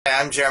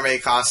I'm Jeremy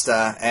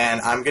Acosta,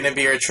 and I'm going to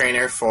be your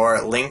trainer for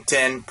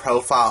LinkedIn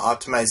profile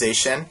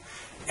optimization.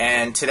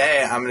 And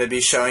today I'm going to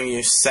be showing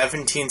you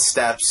 17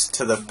 steps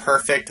to the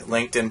perfect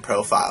LinkedIn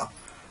profile.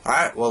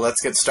 Alright, well,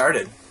 let's get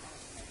started.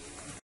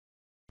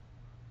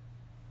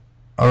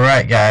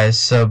 Alright guys,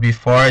 so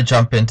before I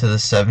jump into the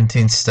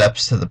 17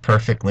 steps to the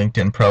perfect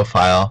LinkedIn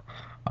profile,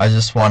 I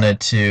just wanted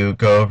to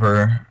go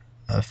over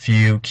a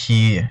few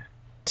key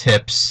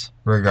tips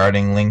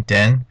regarding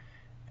LinkedIn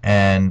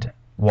and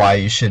why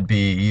you should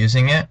be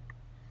using it.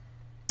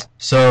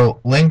 So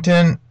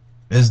LinkedIn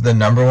is the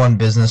 #1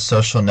 business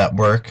social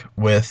network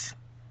with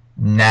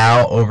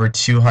now over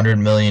 200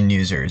 million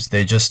users.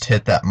 They just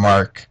hit that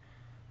mark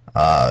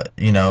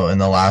in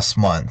the last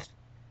month.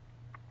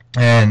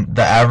 And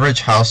the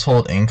average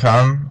household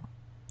income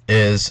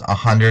is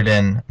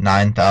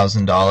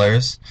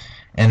 $109,000,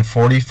 and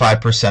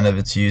 45% of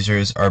its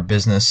users are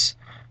business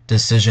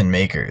decision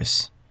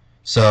makers.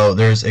 So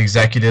there's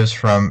executives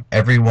from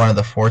every one of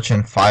the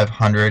Fortune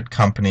 500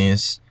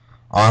 companies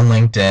on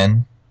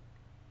LinkedIn.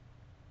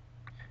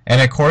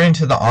 And according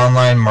to the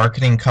online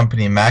marketing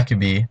company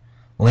Maccabee,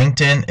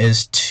 LinkedIn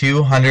is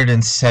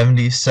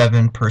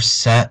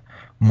 277%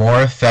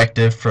 more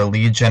effective for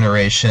lead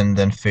generation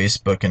than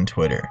Facebook and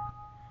Twitter.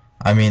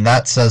 I mean,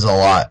 that says a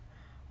lot.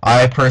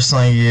 I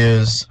personally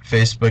use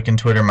Facebook and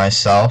Twitter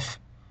myself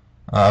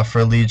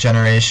for lead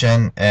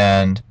generation,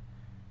 and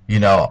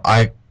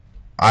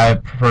I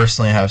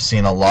personally have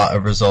seen a lot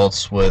of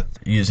results with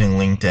using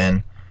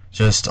LinkedIn.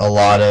 Just a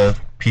lot of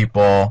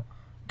people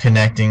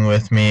connecting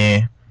with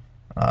me,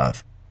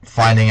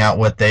 finding out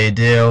what they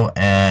do,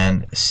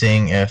 and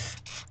seeing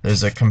if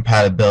there's a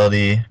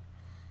compatibility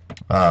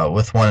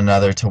with one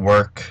another to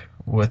work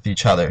with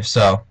each other.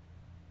 So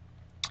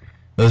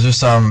those are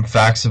some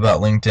facts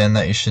about LinkedIn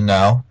that you should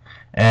know,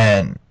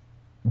 and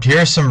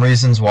here are some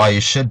reasons why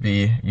you should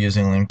be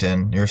using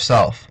LinkedIn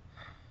yourself.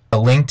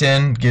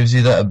 LinkedIn gives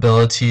you the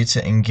ability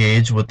to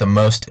engage with the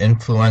most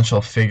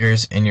influential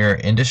figures in your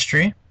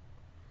industry,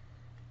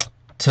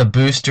 to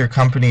boost your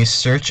company's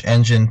search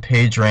engine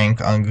page rank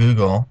on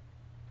Google,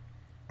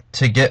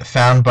 to get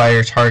found by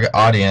your target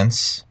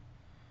audience,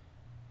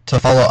 to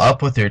follow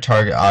up with your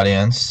target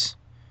audience,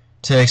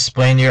 to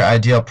explain your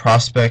ideal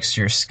prospects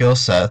your skill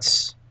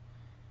sets,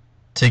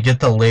 to get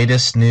the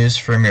latest news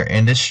from your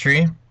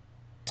industry,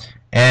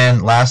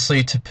 and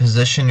lastly, to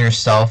position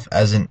yourself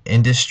as an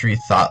industry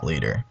thought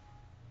leader.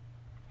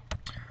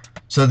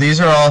 So these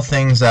are all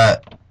things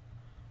that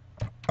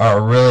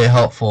are really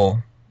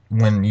helpful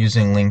when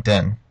using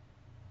LinkedIn.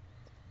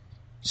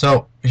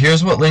 So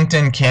here's what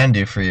LinkedIn can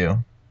do for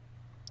you.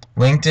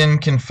 LinkedIn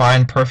can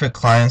find perfect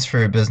clients for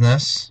your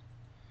business.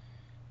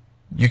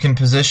 You can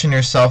position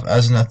yourself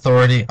as an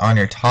authority on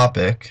your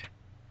topic.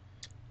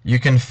 You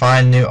can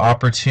find new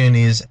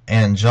opportunities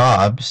and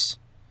jobs.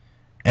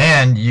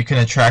 And you can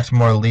attract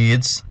more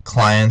leads,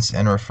 clients,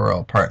 and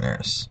referral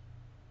partners.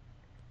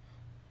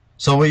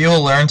 So what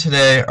you'll learn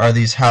today are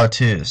these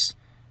how-tos.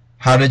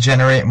 How to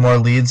generate more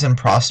leads and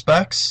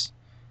prospects,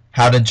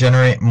 how to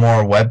generate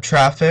more web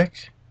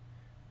traffic,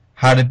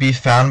 how to be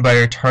found by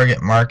your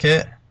target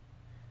market,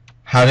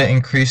 how to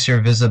increase your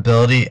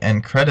visibility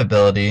and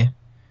credibility,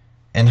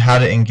 and how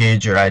to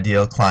engage your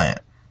ideal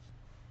client.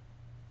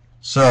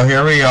 So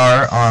here we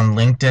are on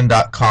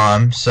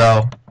LinkedIn.com.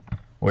 So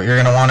what you're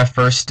going to want to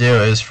first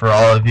do is, for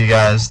all of you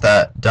guys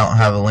that don't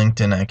have a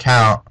LinkedIn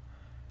account,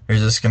 you're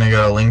just going to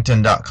go to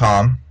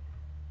LinkedIn.com.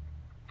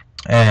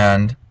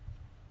 And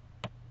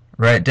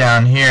right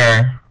down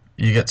here,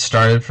 you get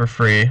started for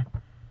free.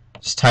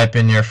 Just type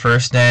in your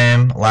first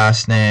name,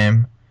 last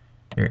name,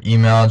 your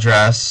email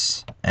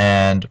address,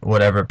 and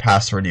whatever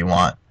password you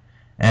want.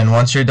 And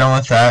once you're done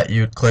with that,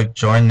 you would click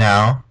Join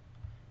Now,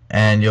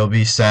 and you'll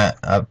be sent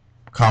a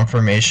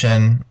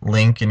confirmation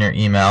link in your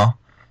email.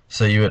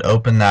 So you would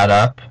open that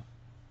up,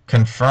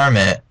 confirm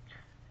it,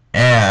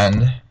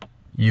 and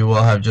you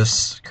will have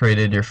just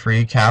created your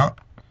free account.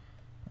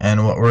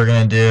 And what we're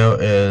going to do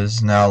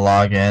is now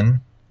log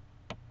in.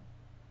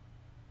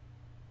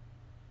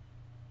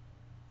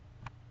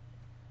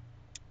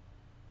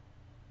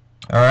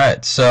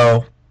 Alright,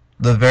 so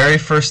the very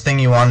first thing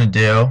you want to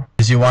do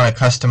is you want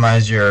to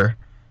customize your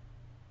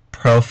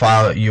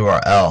profile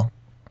URL.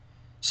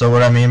 So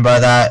what I mean by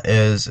that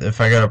is,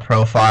 if I go to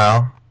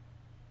profile,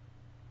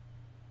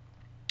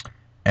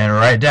 and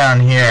right down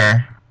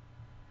here,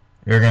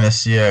 you're going to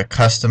see a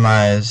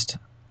customized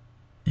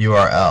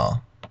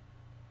URL.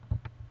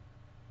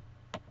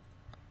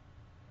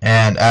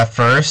 And at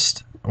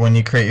first, when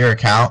you create your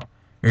account,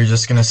 you're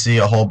just going to see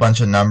a whole bunch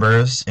of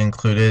numbers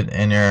included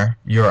in your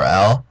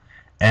URL.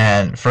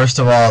 And first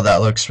of all,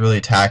 that looks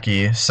really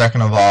tacky.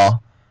 Second of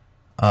all,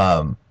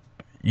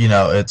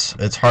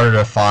 it's harder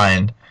to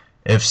find.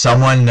 If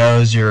someone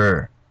knows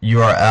your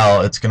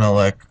URL, it's going to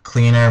look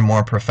cleaner,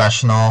 more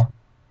professional,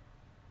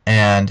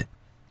 and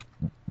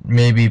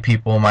maybe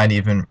people might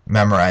even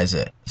memorize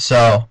it.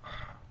 So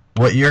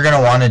what you're going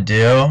to want to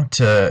do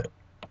to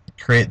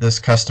create this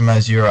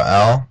customized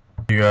URL,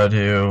 you go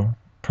to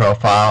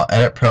Profile,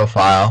 Edit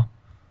Profile,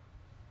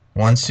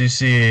 once you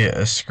see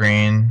a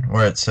screen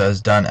where it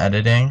says done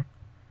editing,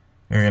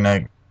 you're going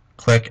to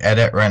click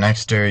edit right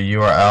next to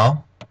your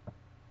URL,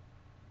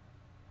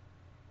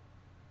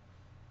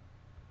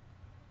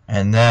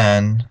 and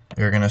then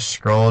you're going to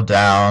scroll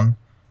down,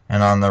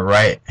 and on the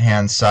right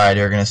hand side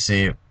you're going to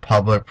see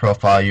public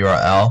profile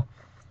URL.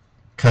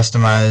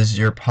 Customize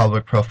your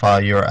public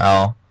profile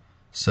URL,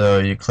 so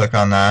you click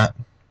on that,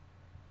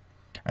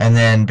 and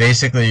then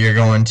basically you're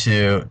going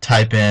to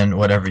type in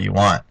whatever you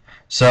want.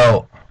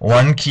 So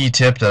one key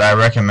tip that I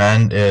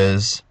recommend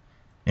is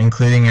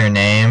including your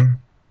name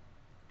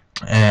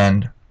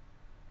and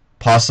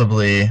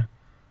possibly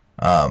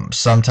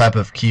some type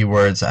of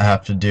keywords that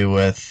have to do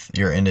with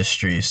your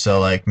industry. So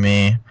like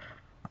me,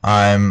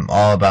 I'm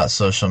all about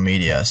social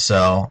media,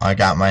 so I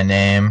got my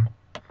name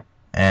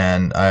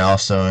and I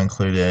also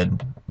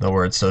included the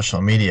word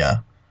social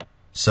media.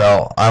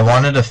 So I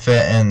wanted to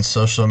fit in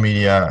social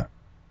media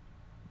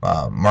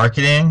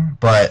marketing,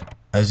 but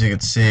as you can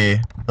see,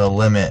 the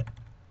limit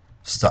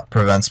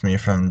prevents me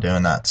from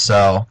doing that.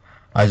 So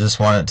I just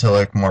want it to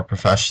look more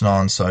professional,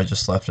 and so I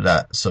just left it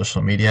at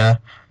social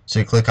media. So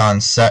you click on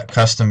set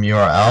custom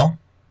URL,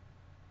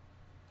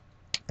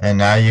 and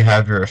now you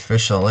have your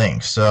official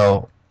link.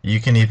 So you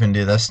can even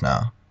do this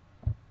now.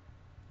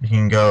 You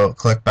can go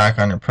click back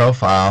on your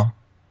profile,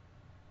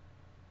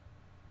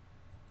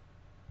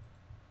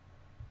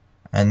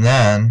 and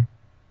then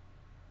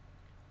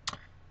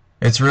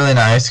it's really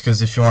nice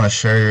because if you want to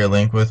share your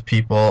link with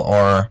people,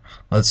 or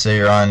let's say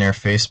you're on your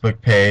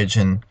Facebook page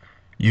and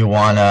you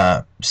want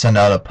to send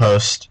out a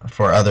post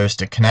for others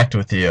to connect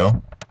with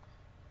you,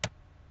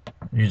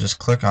 you just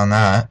click on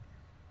that,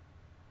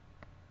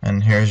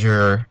 and here's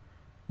your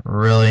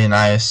really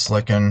nice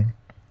looking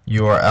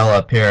URL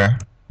up here,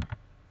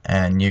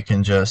 and you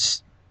can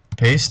just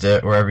paste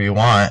it wherever you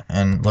want,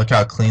 and look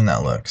how clean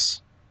that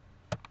looks.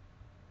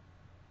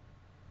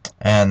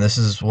 And this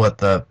is what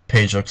the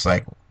page looks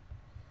like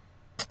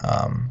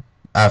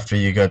after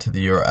you go to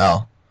the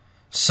URL.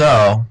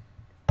 So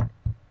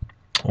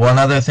one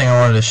other thing I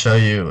wanted to show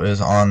you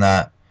is on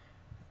that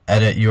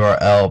edit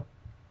URL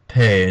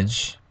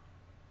page.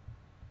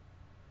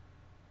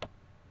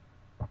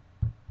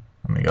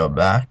 Let me go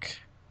back.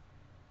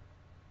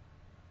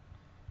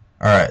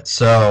 Alright,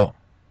 so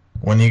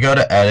when you go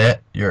to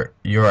edit your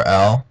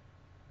URL,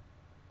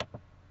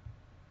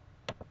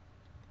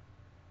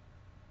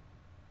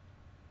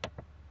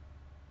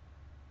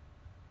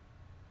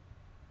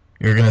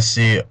 you're going to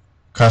see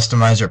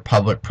customize your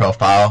public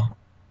profile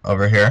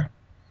over here,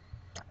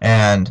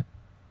 and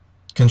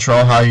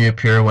control how you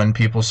appear when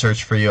people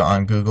search for you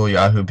on Google,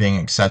 Yahoo, Bing,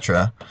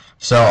 etc.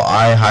 So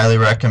I highly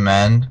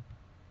recommend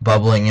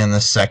bubbling in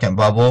the second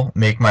bubble.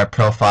 Make my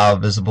profile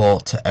visible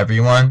to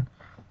everyone.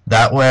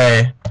 That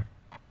way,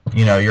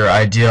 you know, your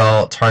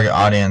ideal target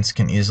audience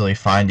can easily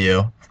find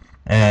you,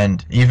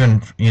 and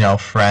even, you know,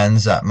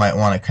 friends that might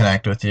want to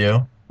connect with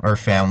you or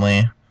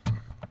family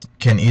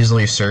can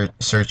easily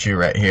search you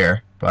right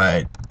here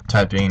by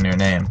typing in your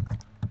name.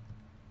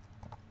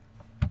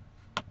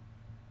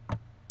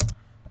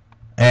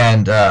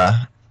 And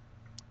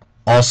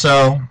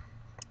also,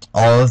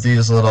 all of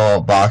these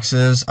little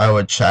boxes I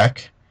would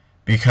check,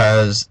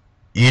 because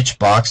each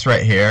box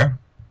right here,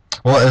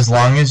 well, as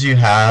long as you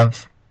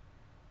have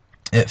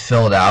it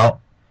filled out,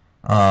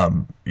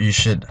 you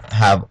should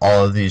have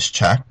all of these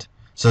checked.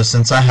 So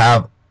since I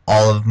have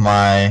all of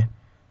my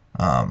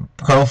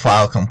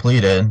profile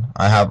completed,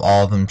 I have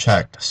all of them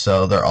checked,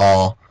 so they're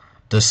all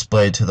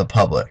displayed to the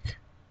public.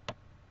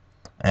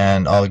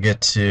 And I'll get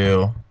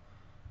to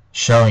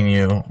showing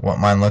you what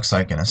mine looks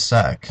like in a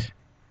sec.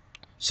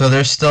 So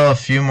there's still a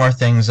few more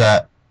things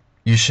that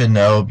you should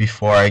know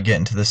before I get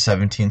into the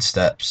 17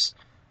 steps.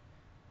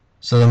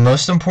 So the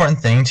most important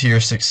thing to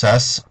your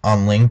success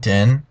on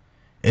LinkedIn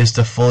is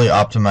to fully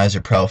optimize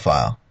your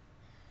profile.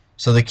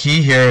 So the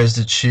key here is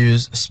to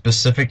choose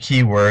specific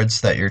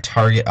keywords that your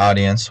target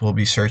audience will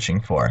be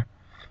searching for.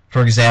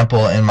 For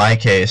example, in my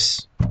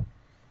case,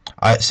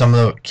 some of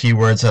the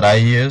keywords that I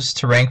use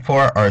to rank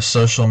for are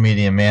social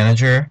media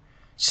manager,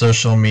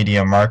 social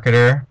media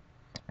marketer,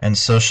 and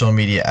social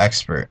media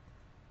expert.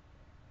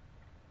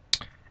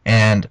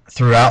 And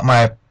throughout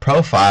my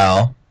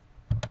profile,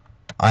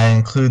 I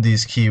include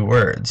these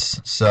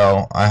keywords.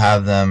 So I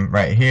have them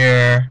right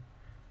here,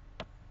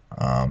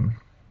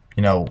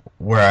 you know,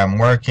 where I'm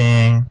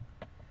working,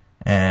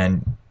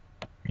 and,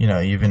 you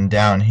know, even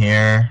down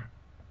here.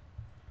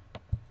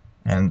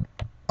 And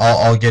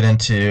I'll get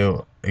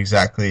into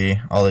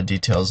exactly all the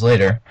details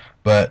later,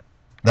 but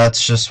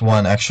that's just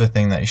one extra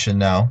thing that you should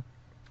know.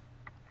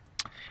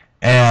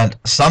 And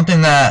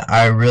something that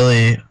I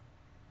really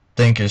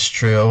think is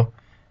true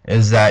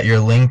is that your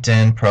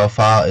LinkedIn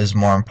profile is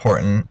more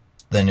important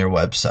than your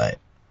website.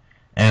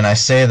 And I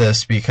say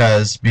this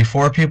because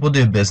before people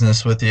do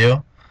business with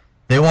you,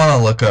 they want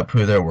to look up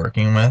who they're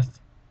working with.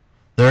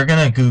 They're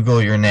going to Google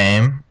your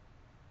name,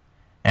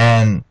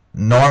 and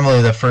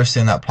normally the first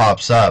thing that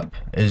pops up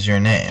is your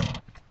name,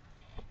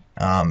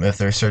 if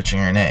they're searching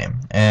your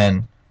name.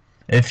 And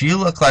if you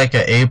look like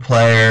an A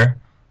player,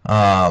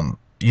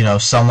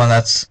 someone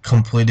that's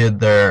completed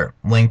their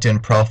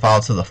LinkedIn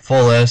profile to the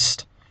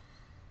fullest,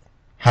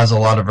 has a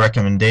lot of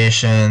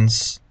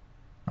recommendations,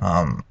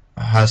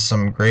 has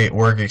some great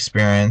work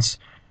experience,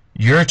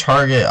 your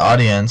target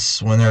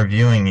audience, when they're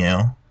viewing you,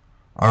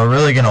 are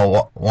really going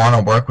to want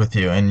to work with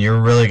you, and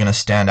you're really going to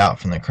stand out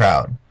from the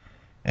crowd.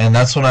 And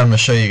that's what I'm going to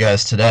show you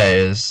guys today,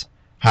 is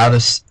how to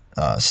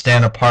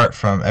stand apart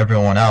from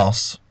everyone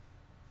else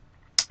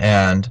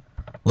and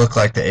look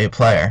like the A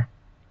player.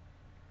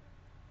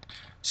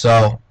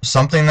 So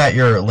something that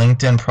your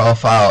LinkedIn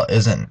profile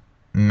isn't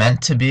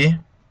meant to be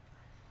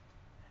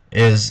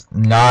is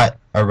not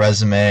a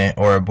resume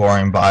or a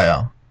boring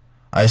bio.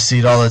 I see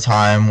it all the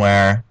time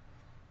where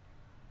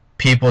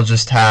people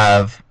just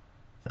have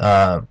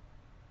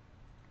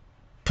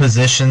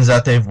positions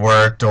that they've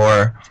worked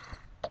or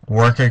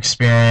work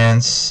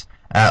experience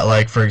at,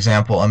 like, for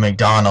example, a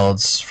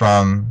McDonald's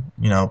from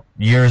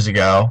years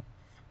ago,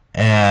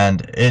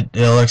 and it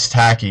looks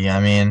tacky. I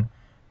mean,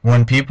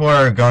 when people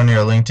are going to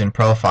your LinkedIn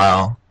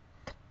profile,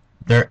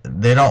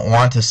 they don't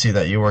want to see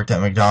that you worked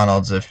at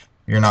McDonald's if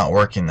you're not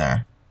working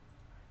there,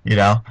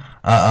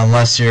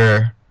 unless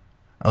you're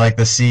like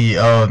the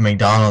CEO of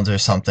McDonald's or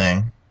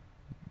something.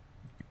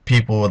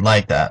 People would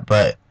like that,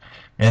 but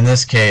in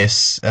this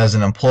case, as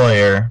an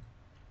employer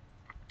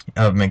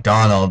of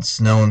McDonald's,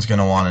 no one's going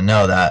to want to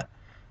know that.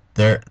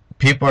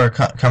 People are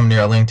coming to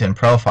your LinkedIn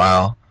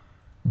profile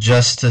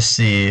just to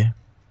see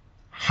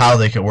how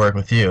they could work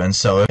with you. And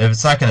so if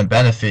it's not going to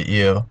benefit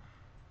you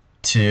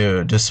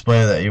to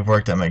display that you've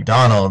worked at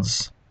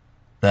McDonald's,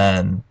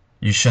 then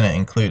you shouldn't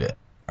include it.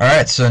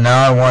 Alright, so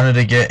now I wanted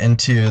to get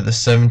into the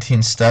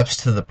 17 steps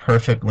to the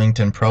perfect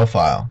LinkedIn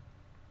profile.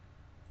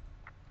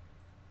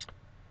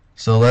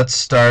 So let's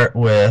start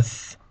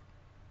with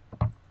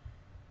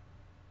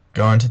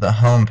going to the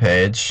home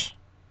page.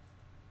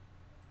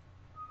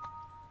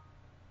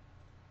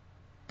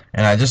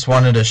 And I just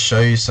wanted to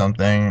show you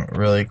something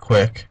really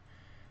quick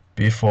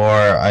before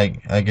I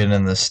get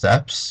into the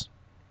steps.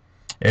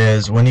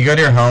 Is when you go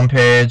to your home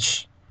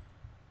page,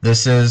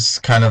 this is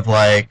kind of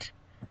like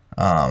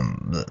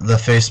the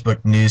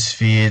Facebook news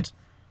feed.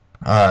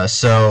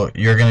 So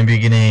you're going to be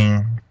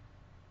getting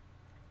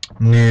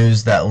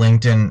news that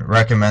LinkedIn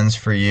recommends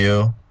for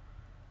you.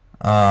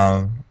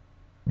 You're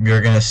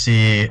going to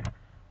see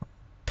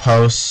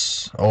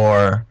posts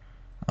or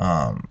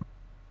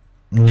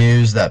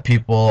news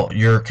that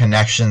your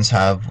connections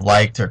have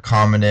liked or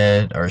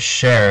commented or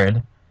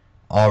shared,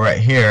 all right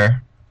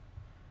here.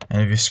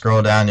 And if you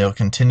scroll down, you'll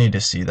continue to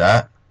see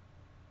that.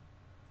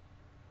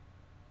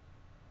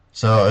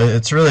 So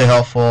it's really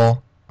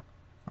helpful,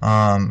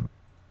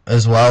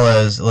 as well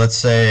as, let's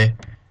say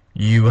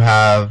you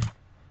have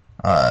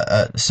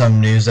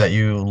some news that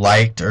you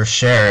liked or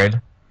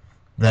shared,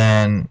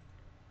 then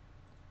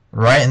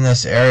right in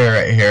this area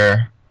right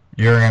here,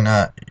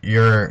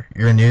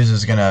 your news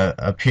is gonna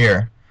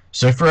appear.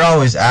 So if you're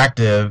always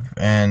active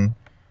and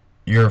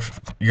you're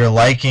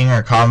liking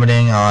or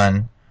commenting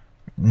on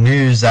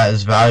news that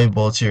is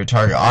valuable to your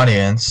target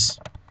audience,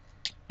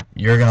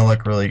 you're gonna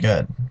look really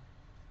good.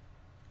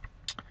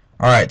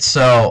 Alright,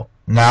 so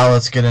now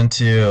let's get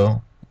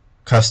into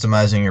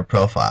customizing your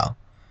profile.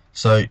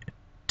 So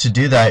to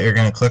do that, you're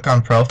gonna click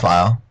on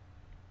Profile,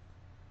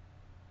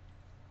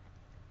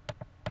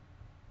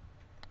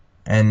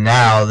 and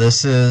now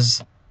this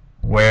is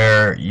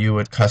where you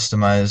would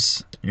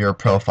customize your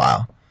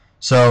profile.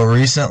 So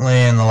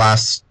recently, in the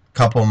last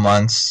couple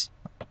months,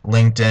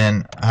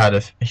 LinkedIn had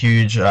a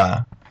huge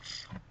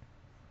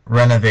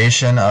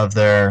renovation of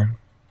their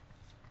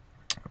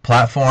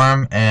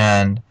platform,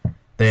 and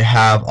they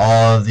have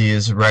all of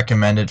these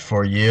recommended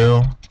for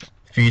you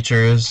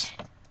features,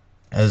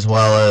 as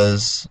well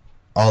as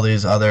all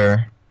these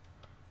other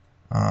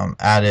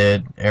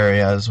added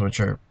areas,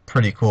 which are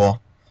pretty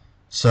cool.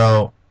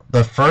 So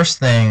the first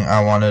thing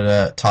I wanted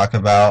to talk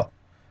about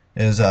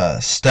is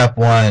step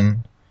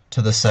 1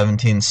 to the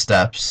 17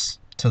 steps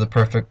to the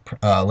perfect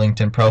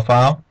LinkedIn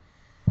profile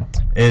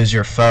is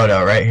your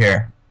photo right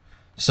here.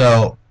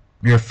 So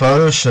your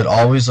photo should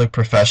always look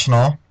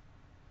professional.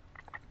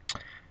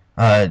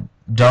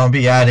 Don't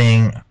be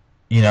adding,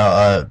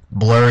 a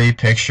blurry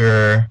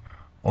picture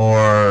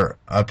or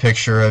a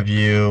picture of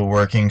you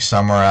working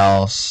somewhere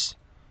else,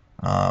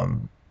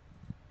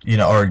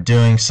 or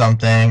doing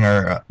something,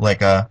 or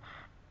like a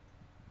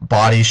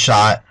body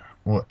shot,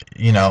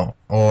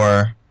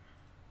 or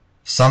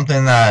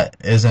something that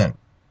isn't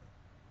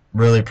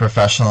really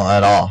professional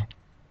at all.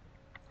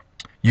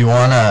 You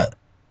want to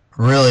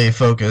really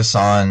focus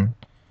on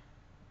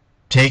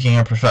taking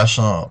a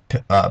professional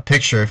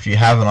picture if you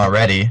haven't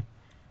already,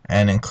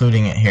 and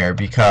including it here,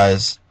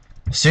 because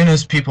as soon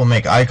as people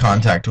make eye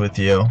contact with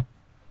you,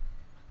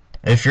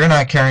 if you're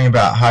not caring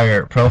about how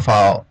your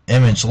profile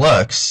image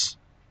looks,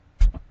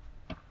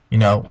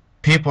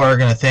 people are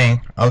going to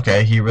think,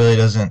 okay, he really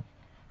doesn't,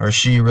 or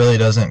she really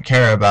doesn't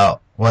care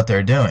about what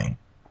they're doing.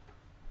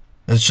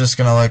 It's just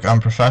going to look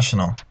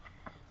unprofessional.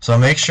 So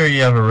make sure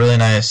you have a really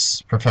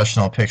nice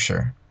professional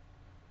picture.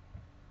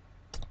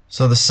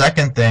 So the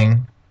second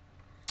thing,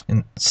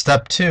 in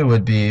step 2,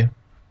 would be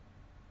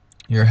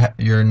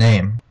your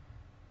name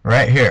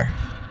right here.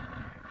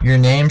 Your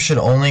name should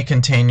only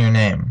contain your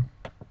name.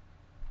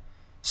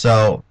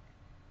 So,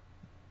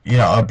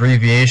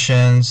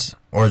 abbreviations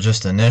or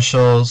just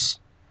initials,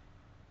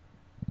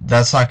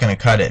 that's not going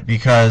to cut it,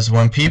 because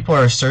when people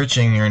are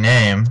searching your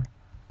name,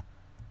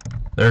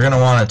 they're going to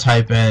want to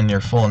type in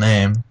your full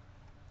name,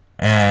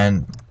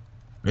 and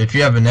if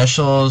you have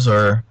initials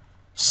or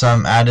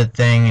some added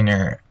thing in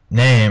your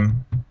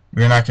name,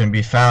 you're not going to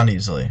be found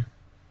easily.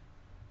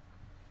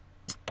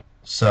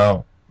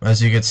 So,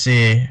 as you can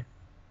see,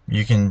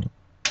 you can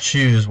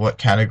choose what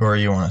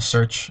category you want to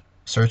search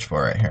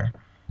for right here.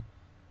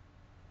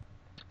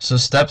 So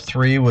step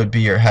 3 would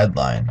be your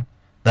headline.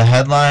 The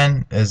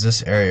headline is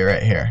this area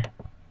right here.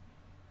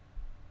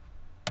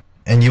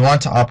 And you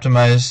want to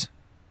optimize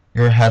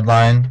your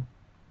headline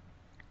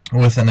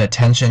with an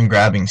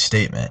attention-grabbing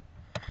statement.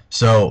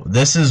 So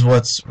this is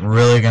what's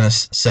really going to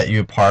set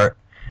you apart.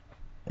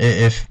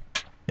 If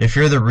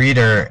you're the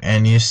reader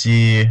and you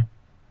see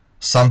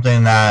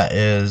something that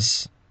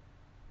is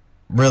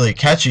really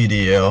catchy to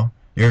you,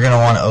 you're going to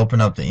want to open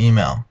up the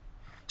email.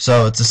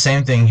 So it's the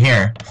same thing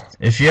here.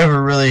 If you have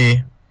a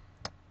really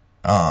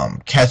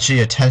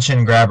catchy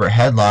attention grabber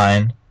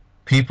headline,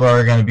 people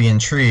are going to be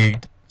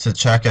intrigued to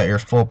check out your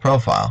full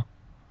profile.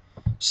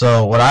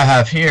 So what I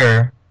have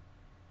here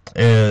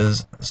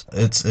is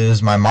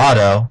my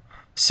motto: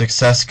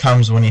 success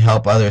comes when you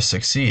help others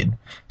succeed.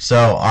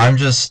 So I'm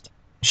just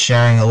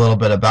sharing a little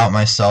bit about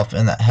myself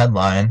in that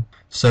headline.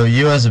 So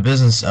you as a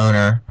business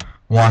owner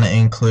want to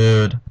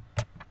include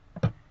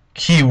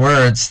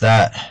keywords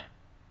that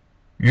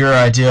your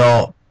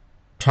ideal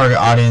target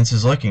audience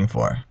is looking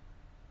for.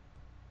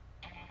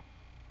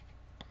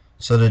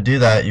 So to do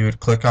that, you would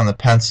click on the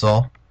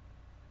pencil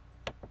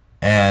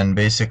and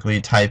basically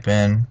type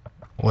in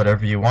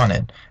whatever you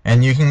wanted.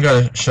 And you can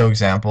go to show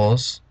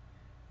examples,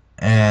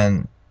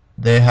 and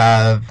they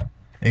have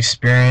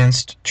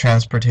experienced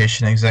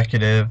transportation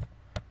executive,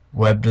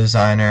 web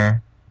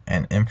designer,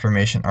 and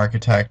information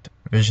architect,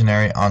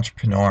 visionary,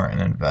 entrepreneur,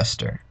 and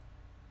investor.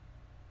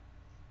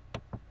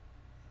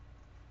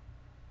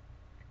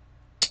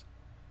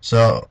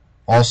 So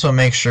also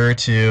make sure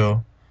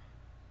to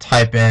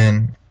type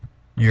in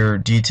your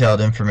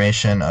detailed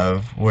information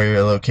of where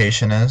your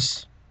location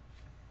is.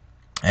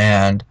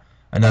 And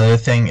another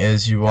thing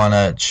is you want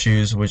to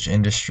choose which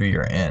industry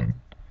you're in,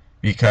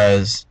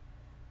 because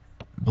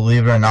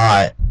believe it or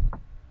not,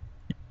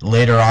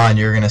 later on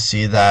you're going to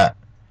see that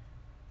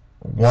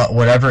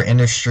whatever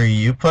industry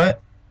you put,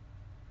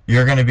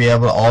 you're going to be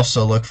able to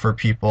also look for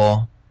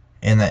people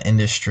in that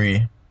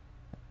industry,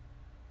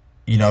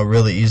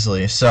 really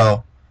easily.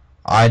 So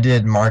I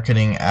did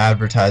marketing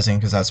advertising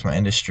because that's my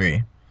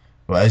industry.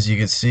 But as you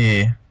can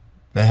see,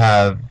 they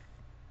have,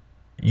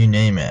 you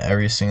name it,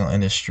 every single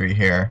industry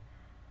here.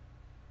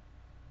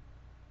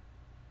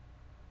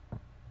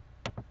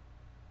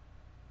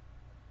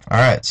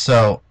 Alright,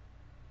 so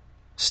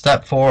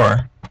step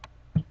 4,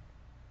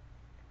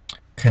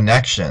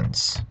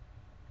 connections.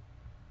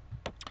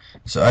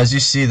 So as you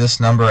see this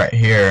number right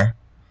here,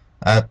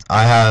 I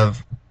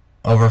have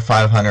over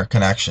 500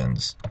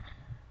 connections.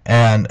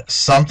 And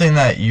something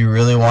that you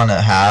really want to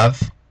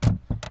have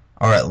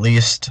are at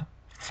least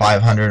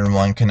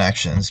 501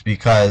 connections,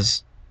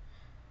 because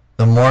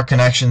the more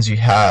connections you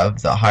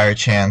have, the higher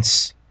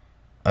chance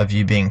of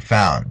you being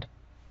found.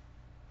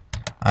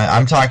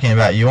 I'm talking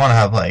about you want to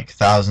have like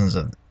thousands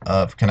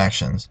of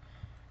connections,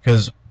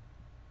 because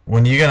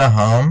when you get a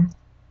home,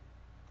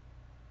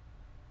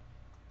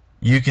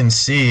 you can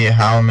see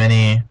how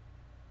many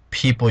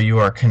people you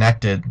are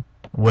connected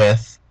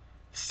with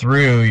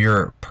through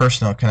your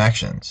personal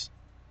connections.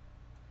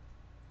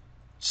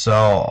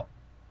 So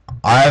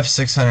I have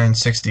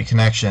 660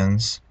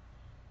 connections,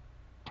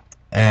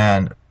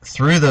 and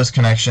through those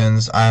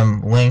connections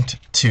I'm linked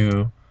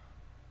to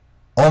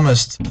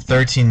almost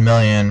 13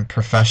 million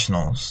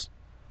professionals.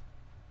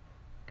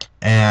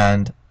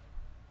 And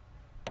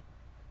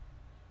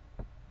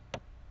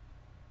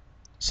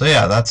so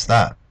yeah, that's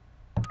that.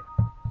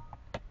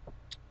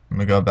 I'm going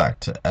to go back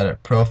to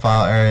edit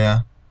profile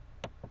area.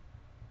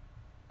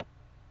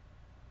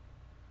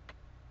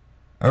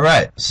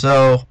 Alright,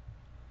 so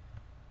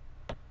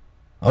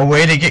a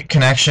way to get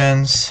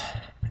connections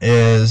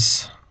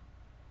is,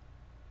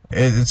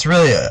 it's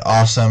really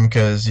awesome,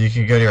 because you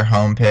can go to your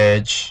home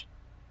page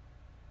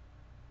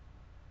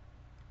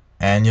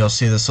and you'll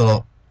see this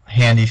little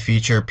handy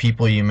feature,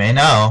 people you may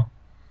know.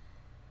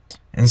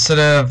 Instead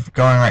of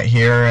going right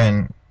here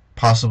and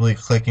possibly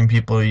clicking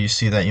people you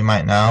see that you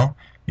might know,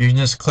 you can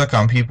just click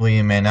on people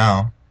you may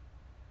know,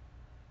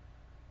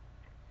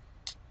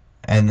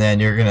 and then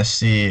you're gonna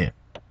see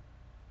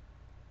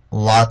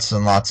lots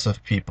and lots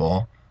of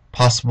people,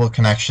 possible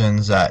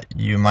connections that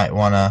you might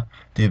want to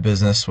do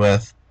business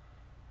with.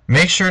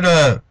 Make sure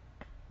to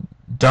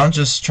don't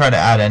just try to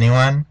add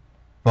anyone,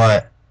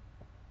 but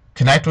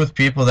connect with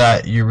people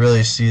that you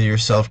really see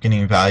yourself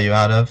getting value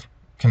out of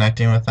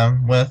connecting with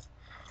them with.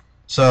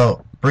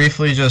 So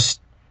briefly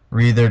just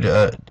read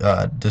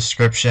their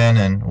description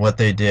and what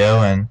they do,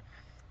 and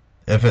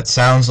if it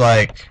sounds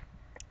like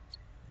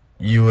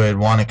you would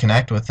want to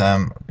connect with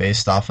them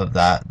based off of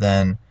that,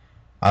 then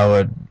I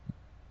would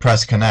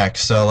press connect.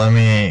 So let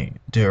me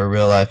do a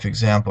real life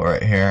example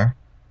right here.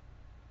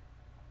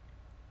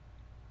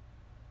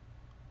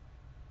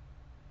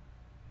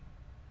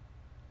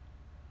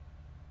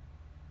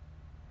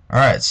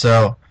 Alright,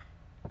 so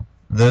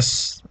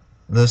this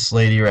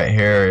lady right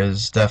here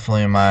is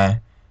definitely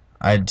my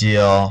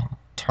ideal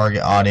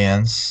target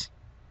audience.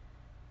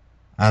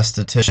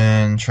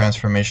 Esthetician,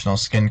 transformational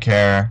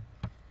skincare.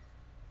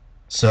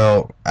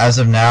 So as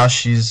of now,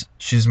 she's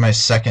my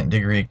second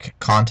degree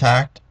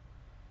contact.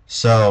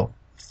 So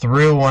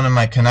through one of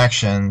my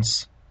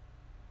connections,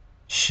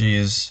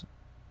 she's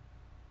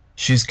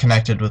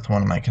connected with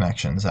one of my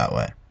connections that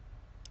way.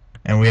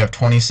 And we have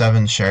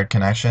 27 shared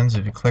connections.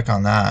 If you click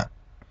on that,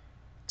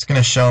 it's going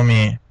to show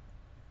me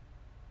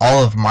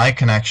all of my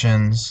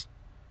connections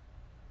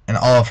and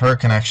all of her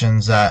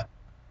connections that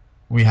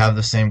we have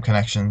the same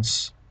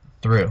connections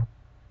through,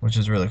 which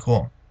is really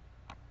cool.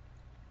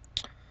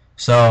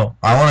 So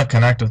I want to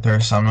connect with her,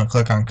 so I'm going to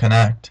click on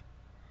connect,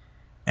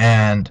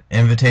 and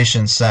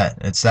invitation set.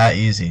 It's that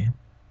easy.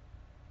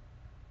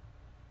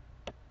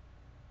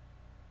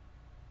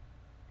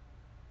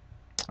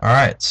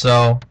 Alright,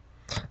 so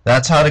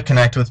that's how to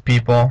connect with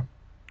people.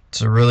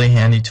 It's a really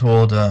handy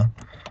tool to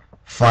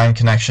find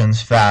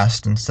connections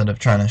fast instead of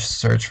trying to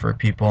search for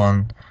people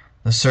on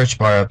the search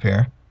bar up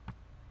here.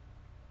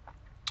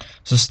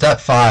 So step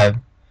 5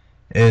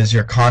 is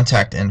your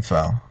contact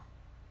info.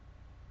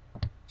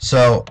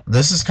 So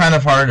this is kind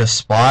of hard to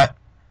spot.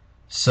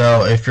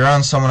 So if you're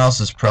on someone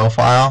else's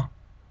profile,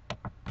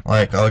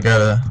 like I'll go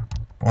to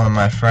one of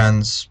my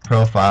friends'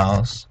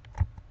 profiles.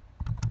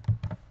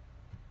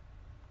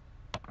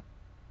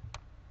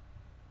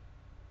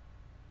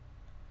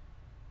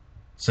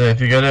 So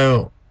if you go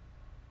to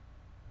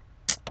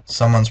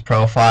someone's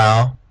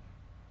profile,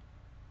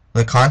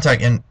 the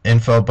contact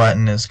info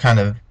button is kind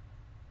of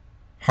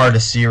hard to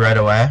see right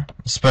away,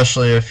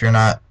 especially if you're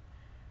not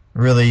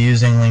really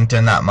using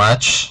LinkedIn that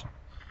much,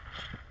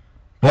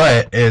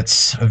 but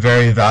it's a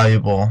very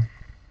valuable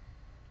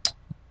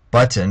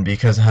button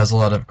because it has a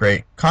lot of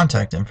great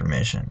contact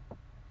information.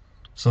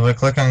 So if I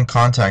click on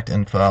contact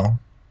info,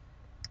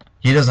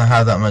 he doesn't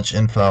have that much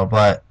info,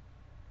 but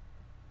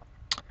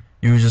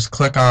you would just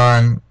click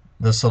on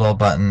this little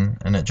button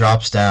and it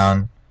drops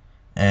down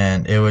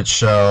and it would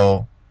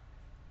show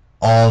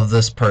all of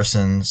this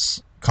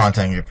person's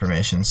contact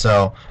information.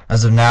 So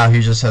as of now,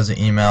 he just has an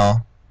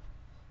email,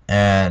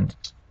 and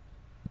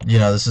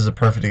this is a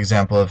perfect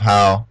example of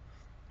how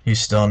he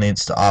still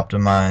needs to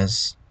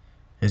optimize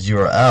his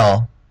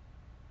URL.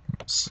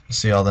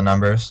 See all the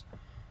numbers.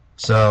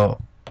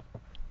 So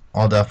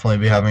I'll definitely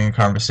be having a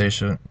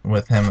conversation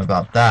with him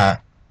about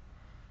that.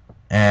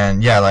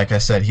 And yeah, like I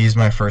said, he's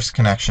my first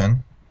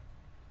connection.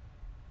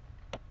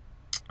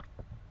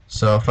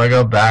 So if I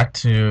go back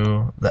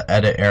to the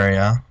edit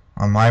area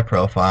on my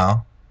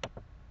profile,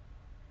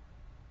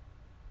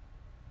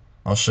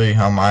 I'll show you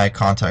how my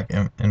contact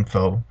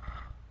info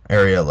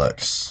area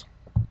looks.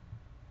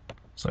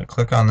 So I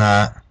click on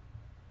that.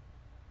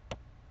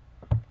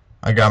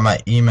 I got my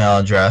email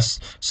address.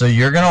 So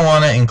you're going to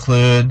want to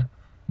include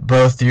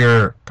both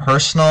your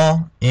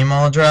personal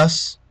email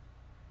address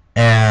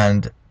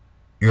and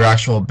your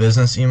actual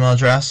business email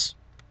address.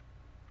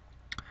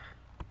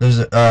 There's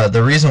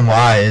the reason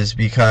why is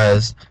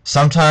because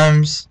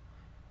sometimes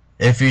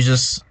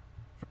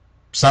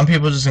some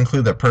people just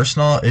include their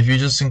personal. If you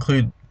just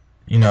include,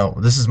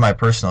 this is my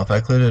personal. If I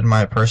included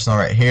my personal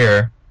right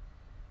here,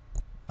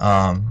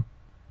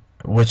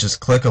 which is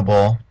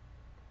clickable,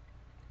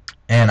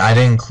 and I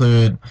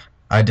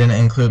didn't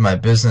include my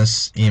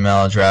business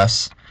email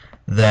address,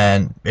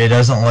 then it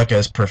doesn't look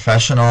as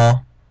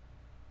professional,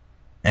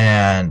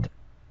 and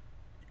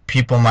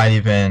people might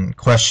even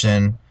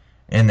question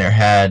in their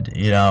head,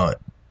 because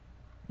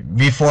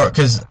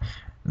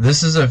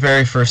this is the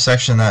very first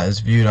section that is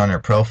viewed on your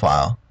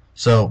profile.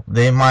 So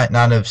they might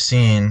not have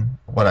seen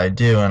what I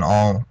do and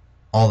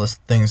all the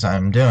things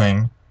I'm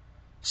doing.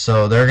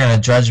 So they're going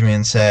to judge me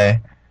and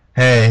say,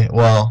 hey,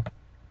 well,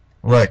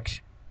 look,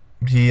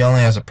 he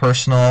only has a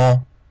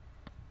personal,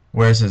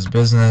 where's his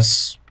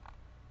business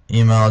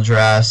email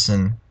address,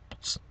 and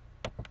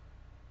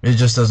it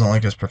just doesn't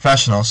look as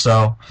professional.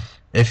 So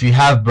if you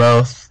have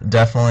both,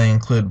 definitely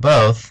include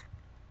both.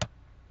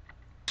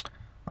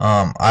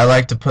 I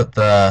like to put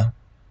the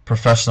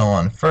professional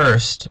one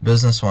first,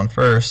 business one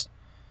first,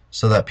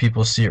 so that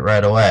people see it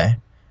right away.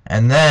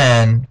 And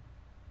then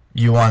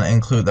you want to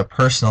include the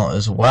personal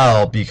as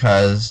well,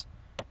 because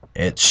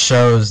it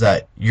shows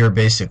that you're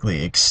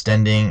basically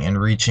extending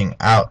and reaching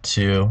out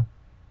to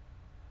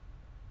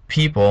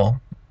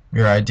people,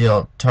 your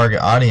ideal target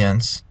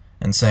audience,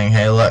 and saying,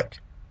 hey, look,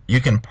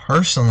 you can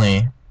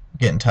personally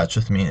get in touch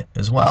with me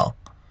as well.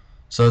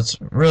 So it's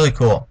really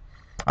cool.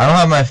 I don't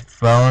have my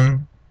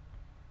phone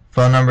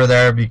number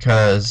there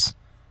because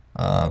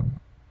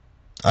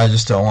I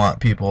just don't want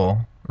people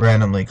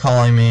randomly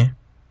calling me.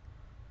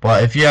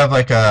 But if you have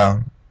like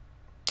a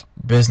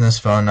business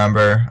phone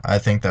number, I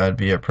think that would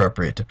be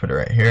appropriate to put it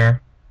right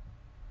here.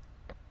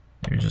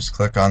 You just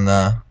click on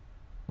the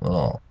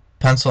little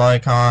pencil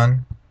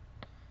icon,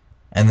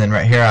 and then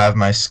right here I have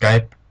my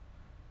Skype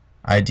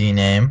ID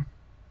name,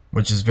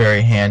 which is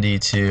very handy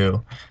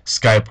to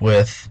Skype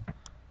with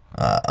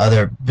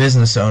other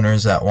business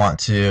owners that want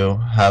to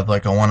have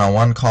like a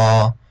one-on-one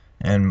call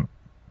and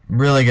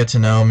really get to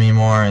know me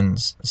more and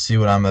see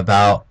what I'm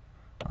about.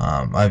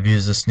 I've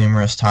used this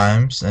numerous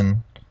times,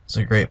 and it's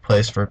a great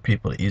place for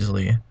people to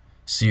easily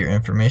see your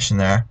information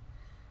there.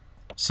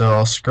 So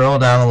I'll scroll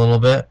down a little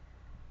bit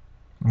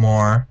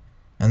more,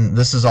 and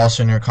this is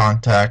also in your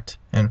contact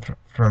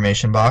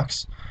information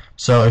box.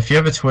 So if you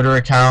have a Twitter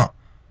account,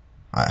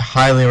 I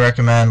highly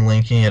recommend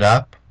linking it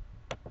up.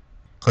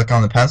 Click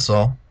on the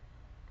pencil,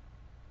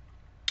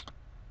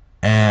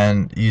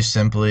 and you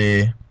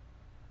simply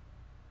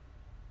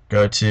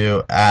go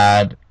to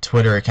add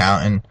Twitter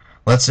account, and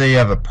let's say you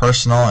have a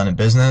personal and a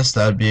business.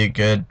 That would be a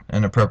good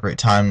and appropriate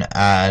time to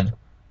add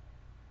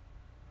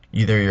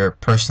either your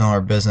personal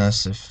or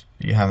business if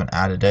you haven't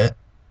added it.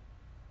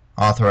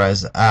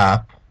 Authorize the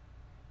app.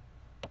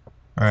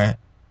 Alright.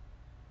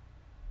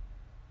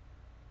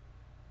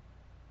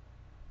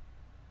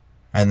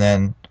 And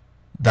then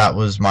that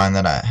was mine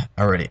that I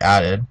already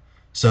added.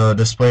 So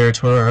display your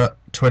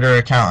Twitter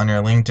account on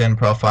your LinkedIn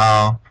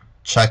profile.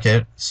 Check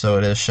it so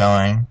it is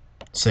showing.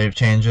 Save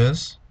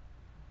changes.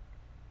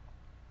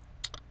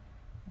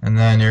 And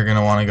then you're going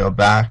to want to go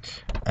back,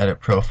 edit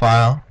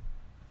profile,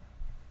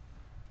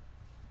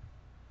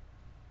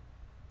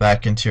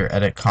 back into your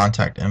edit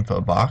contact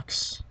info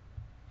box.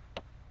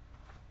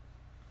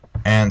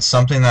 And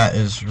something that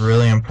is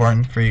really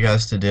important for you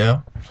guys to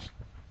do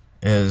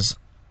is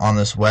on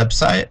this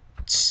website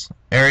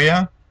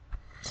area,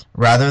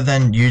 rather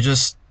than you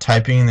just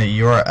typing the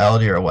URL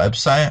to your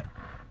website,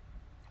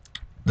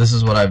 this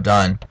is what I've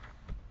done.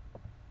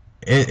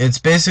 It's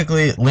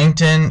basically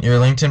LinkedIn. Your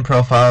LinkedIn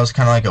profile is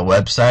kind of like a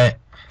website.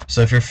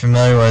 So if you're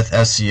familiar with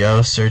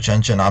SEO, search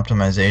engine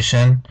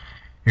optimization,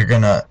 you're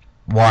going to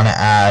want to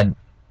add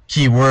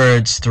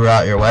keywords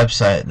throughout your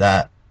website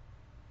that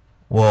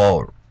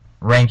will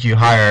rank you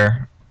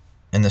higher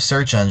in the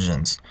search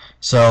engines.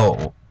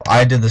 So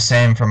I did the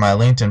same for my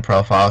LinkedIn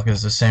profile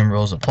because the same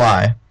rules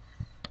apply.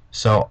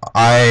 So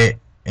I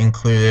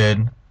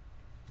included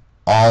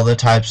all the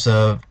types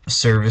of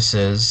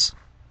services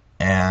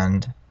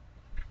and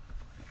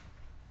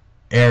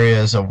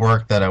areas of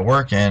work that I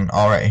work in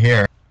all right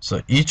here.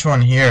 So each one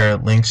here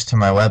links to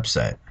my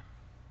website.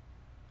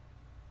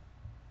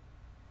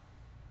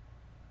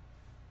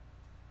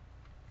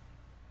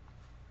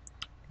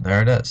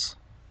 There it is.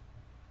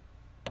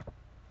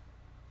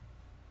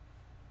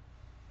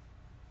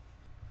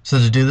 So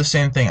to do the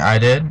same thing I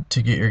did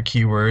to get your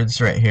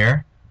keywords right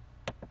here,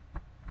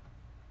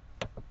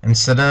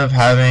 instead of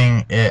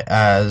having it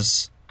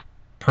as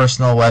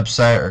personal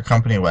website or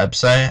company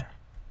website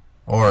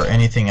or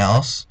anything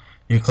else,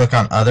 you click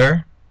on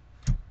other,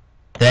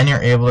 then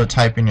you're able to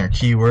type in your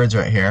keywords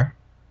right here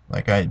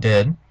like I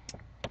did,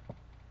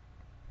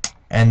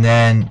 and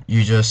then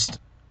you just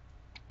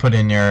put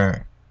in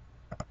your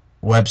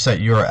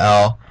website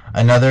URL.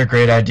 Another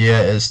great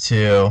idea is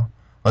to,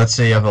 let's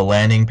say you have a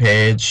landing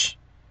page,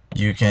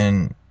 you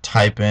can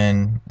type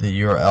in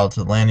the URL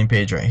to the landing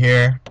page right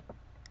here,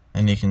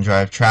 and you can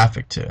drive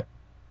traffic to it.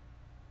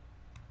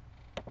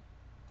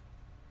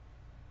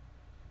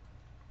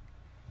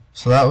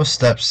 So that was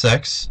step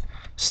 6.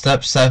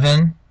 Step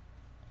 7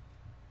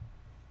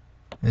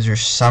 is your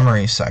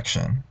summary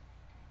section.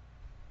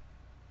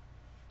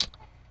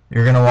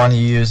 You're going to want to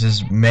use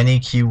as many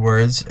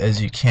keywords as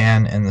you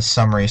can in the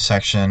summary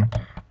section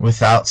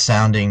without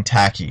sounding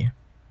tacky.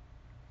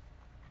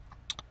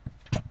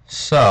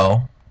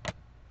 So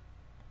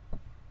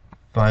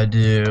if I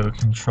do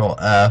Control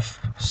F,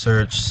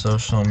 search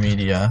social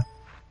media,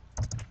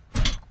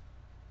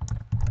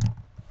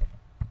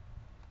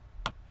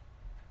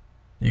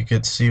 you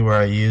could see where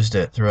I used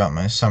it throughout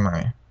my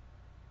summary.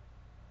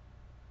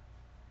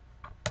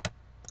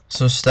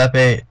 So step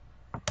 8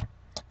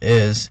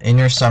 is, in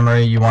your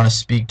summary you want to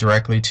speak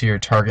directly to your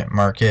target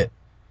market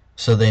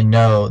so they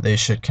know they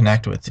should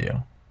connect with you.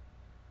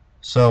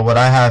 So what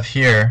I have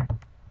here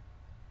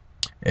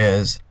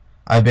is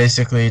I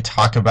basically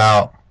talk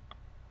about,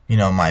 you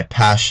know, my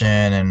passion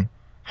and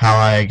how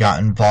I got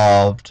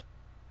involved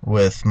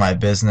with my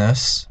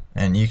business,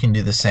 and you can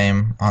do the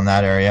same on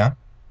that area.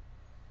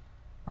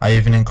 I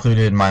even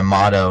included my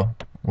motto,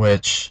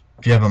 which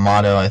if you have a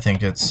motto, I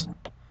think it's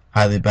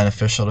highly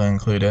beneficial to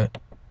include it.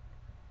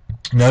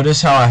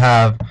 Notice how I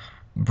have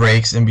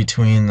breaks in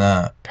between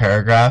the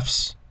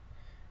paragraphs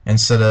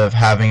instead of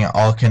having it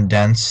all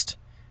condensed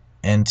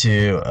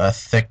into a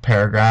thick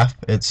paragraph.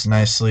 It's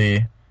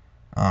nicely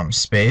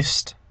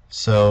spaced,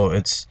 so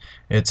it's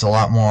a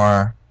lot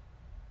more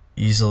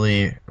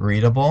easily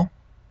readable.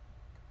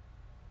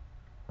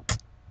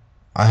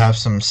 I have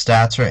some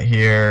stats right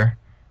here,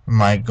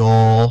 my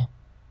goal,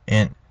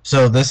 and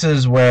so this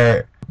is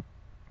where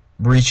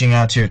reaching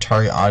out to your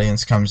target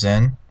audience comes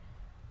in.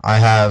 I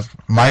have,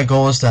 my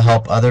goal is to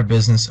help other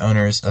business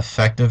owners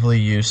effectively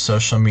use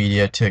social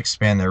media to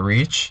expand their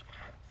reach,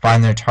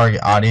 find their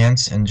target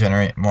audience and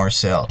generate more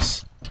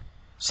sales.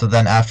 So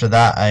then after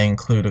that, I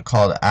include a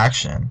call to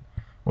action,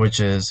 which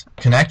is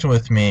connect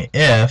with me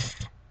if,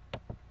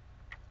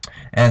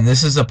 and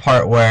this is a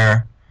part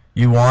where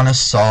you want to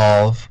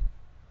solve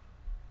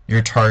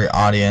your target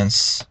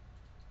audience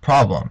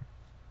problem.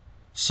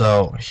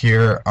 So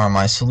here are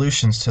my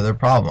solutions to their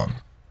problem.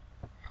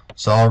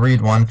 So I'll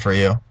read one for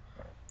you.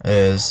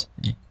 Is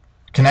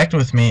connect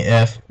with me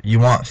if you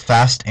want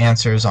fast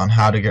answers on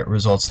how to get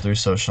results through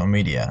social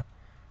media.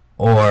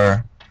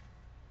 Or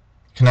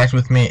connect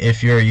with me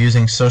if you're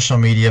using social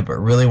media but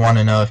really want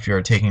to know if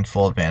you're taking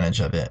full advantage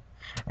of it.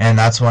 And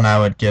that's when I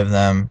would give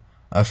them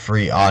a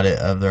free audit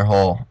of their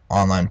whole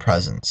online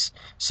presence.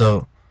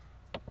 So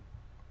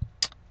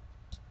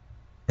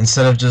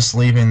instead of just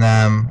leaving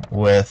them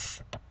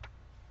with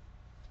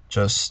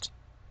just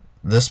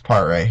this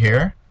part right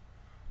here,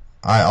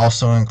 I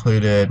also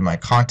included my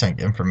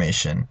contact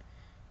information.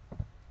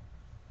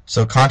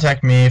 So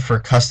contact me for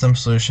custom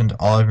solution to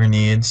all of your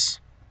needs.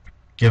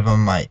 Give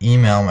them my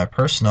email, my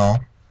personal,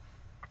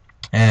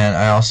 and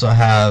I also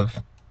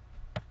have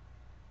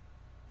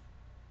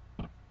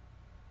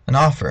an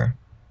offer.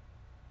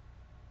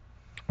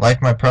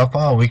 Like my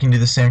profile, we can do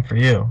the same for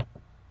you.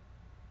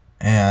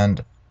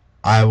 And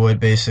I would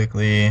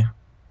basically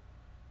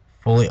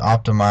fully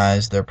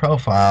optimize their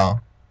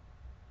profile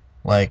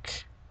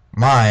like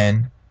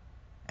mine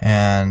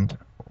and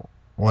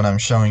what I'm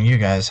showing you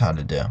guys how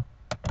to do.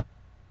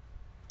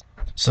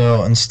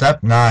 So in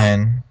step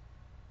 9,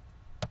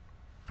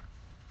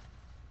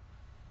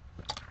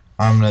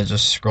 I'm going to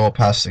just scroll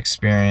past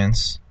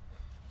experience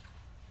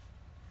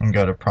and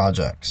go to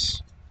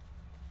projects.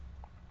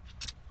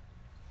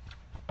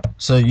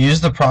 So use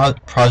the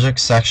project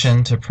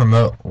section to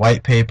promote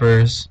white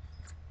papers,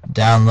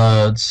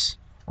 downloads,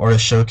 or to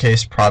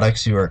showcase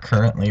products you are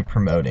currently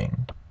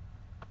promoting.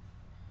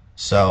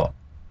 So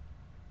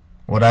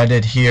what I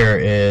did here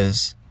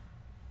is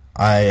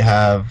I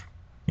have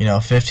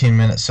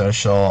 15-minute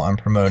social, I'm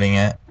promoting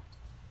it,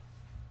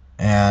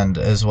 and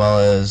as well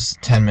as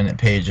 10-minute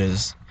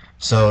pages.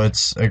 So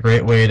it's a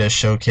great way to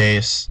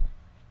showcase,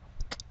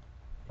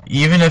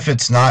 even if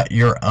it's not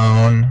your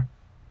own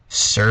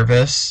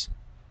service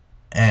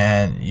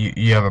and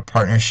you have a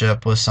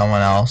partnership with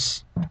someone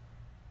else,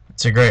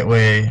 it's a great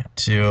way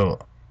to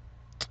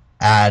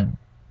add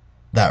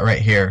that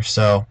right here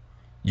so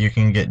you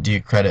can get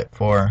due credit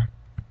for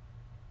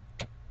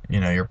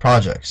your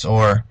projects.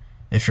 Or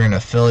if you're an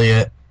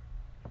affiliate,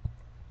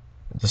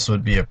 this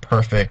would be a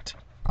perfect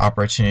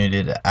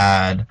opportunity to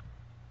add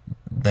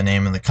the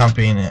name of the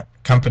company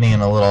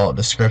and a little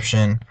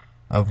description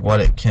of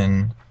what it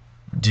can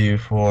do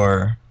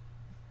for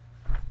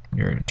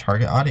your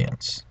target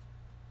audience.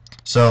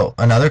 So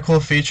another cool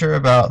feature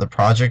about the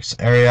projects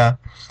area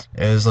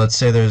is, let's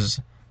say there's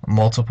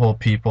multiple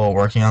people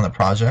working on the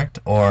project,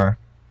 or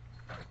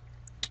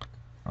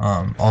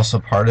also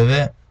part of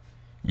it,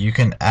 you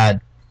can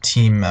add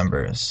team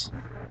members.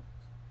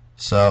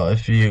 So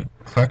if you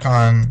click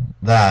on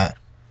that,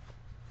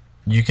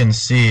 you can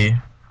see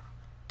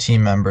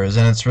team members,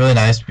 and it's really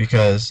nice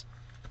because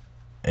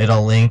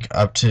it'll link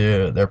up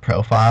to their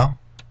profile,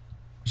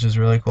 which is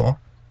really cool.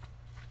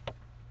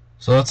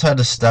 So let's head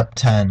to step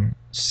 10,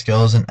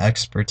 skills and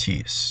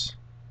expertise.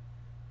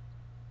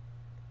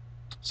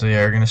 So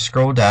yeah, you're going to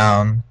scroll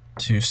down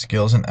to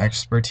skills and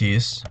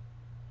expertise,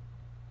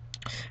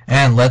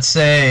 and let's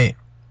say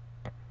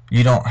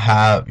you don't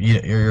have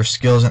your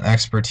skills and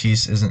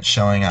expertise isn't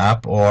showing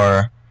up,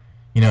 or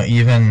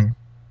even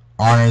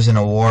honors and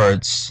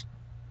awards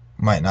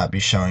might not be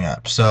showing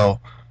up. So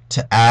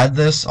to add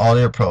this all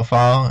to your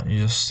profile,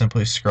 you just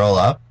simply scroll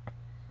up,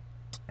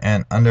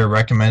 and under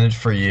recommended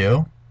for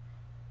you,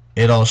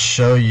 it'll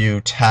show you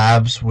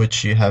tabs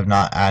which you have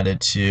not added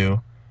to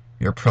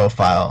your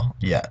profile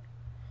yet.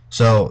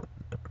 So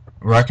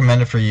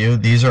recommended for you,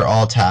 these are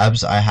all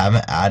tabs I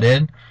haven't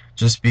added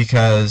just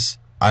because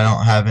I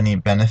don't have any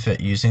benefit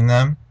using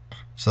them,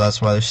 so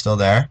that's why they're still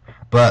there.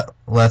 But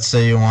let's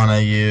say you want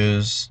to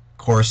use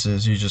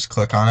courses, you just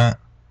click on it,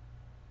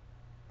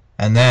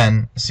 and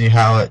then see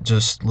how it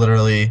just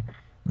literally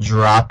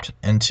dropped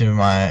into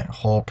my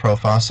whole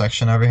profile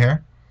section over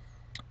here.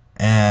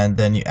 And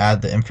then you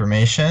add the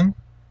information,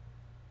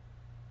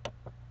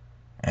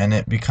 and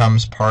it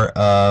becomes part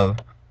of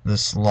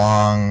this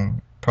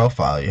long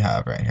profile you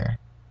have right here.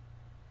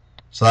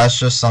 So that's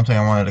just something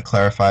I wanted to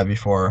clarify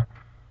before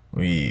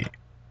we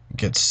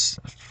get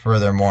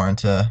further more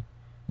into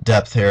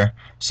depth here.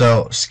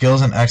 So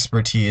skills and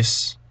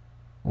expertise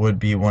would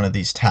be one of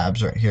these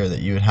tabs right here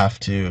that you would have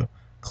to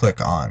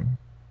click on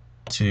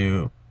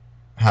to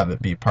have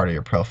it be part of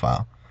your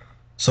profile.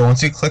 So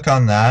once you click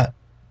on that,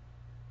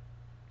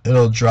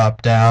 it'll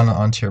drop down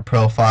onto your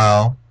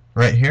profile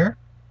right here.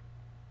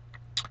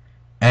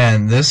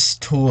 And this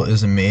tool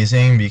is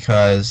amazing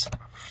because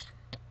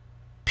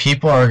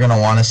people are going to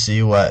want to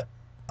see what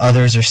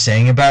others are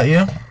saying about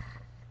you.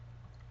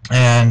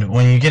 And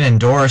when you get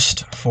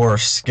endorsed for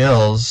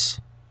skills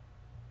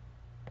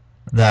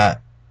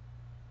that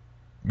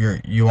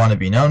you want to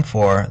be known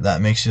for, that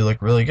makes you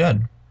look really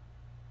good.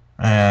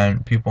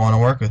 and people want to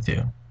work with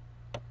you.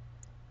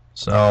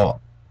 So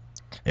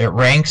it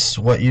ranks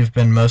what you've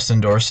been most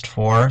endorsed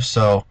for.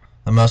 So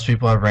the most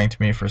people have ranked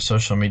me for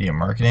social media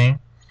marketing.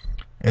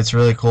 It's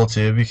really cool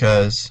too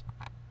because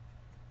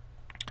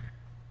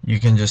you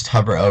can just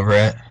hover over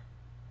it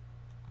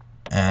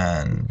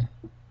and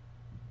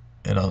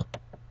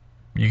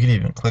you can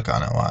even click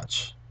on it,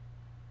 watch.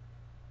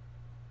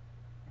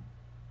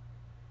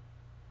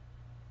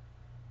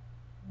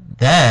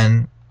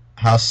 Then,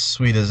 how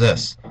sweet is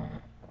this?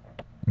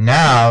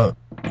 Now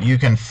you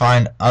can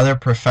find other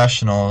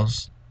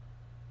professionals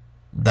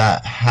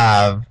that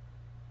have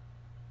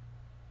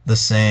the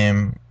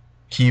same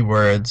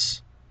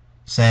keywords,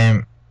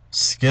 same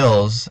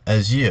skills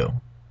as you.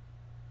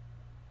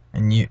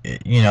 And you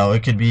know,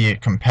 it could be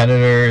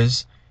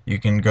competitors. You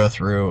can go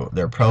through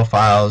their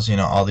profiles, you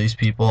know, all these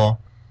people.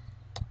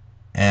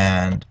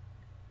 And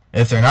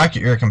if they're not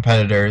your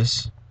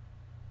competitors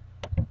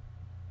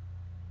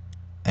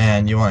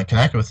and you want to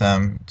connect with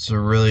them, it's a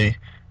really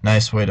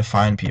nice way to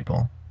find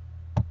people.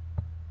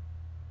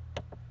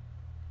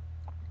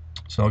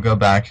 So I'll go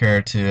back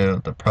here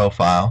to the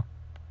profile.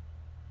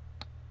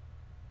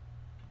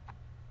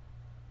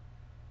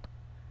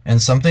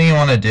 And something you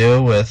want to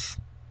do with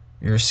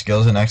your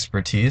skills and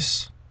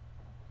expertise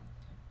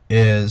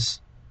is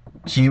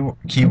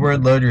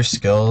keyword load your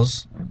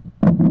skills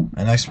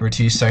and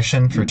expertise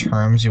section for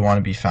terms you want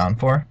to be found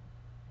for.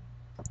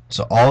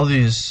 So all of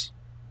these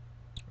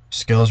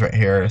skills right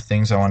here are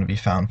things I want to be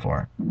found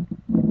for.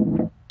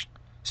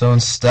 So in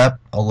step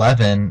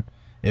 11,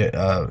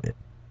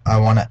 I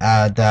want to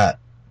add that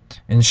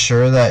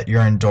ensure that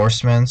your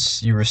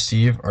endorsements you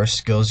receive are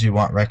skills you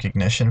want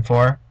recognition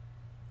for.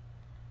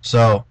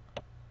 So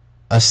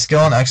a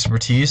skill and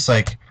expertise,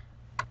 like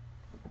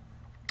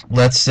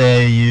let's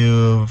say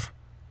you've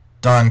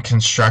done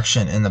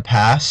construction in the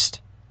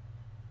past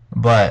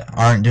but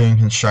aren't doing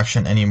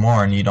construction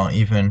anymore and you don't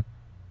even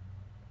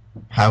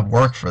have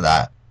work for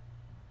that.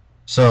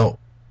 So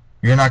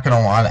you're not going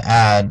to want to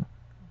add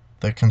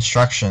the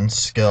construction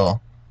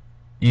skill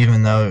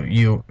even though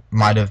you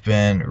might have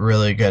been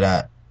really good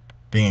at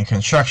being a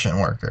construction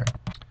worker.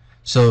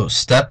 So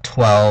step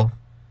 12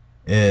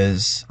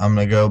 is I'm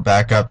going to go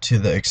back up to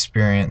the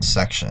experience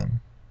section.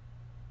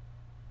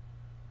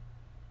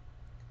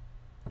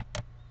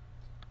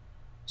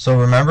 So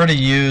remember to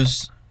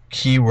use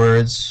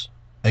keywords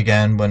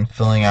again when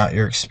filling out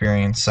your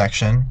experience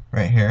section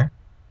right here.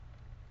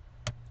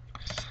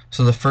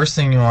 So the first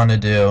thing you want to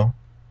do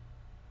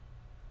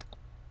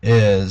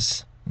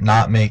is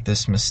not make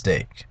this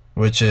mistake,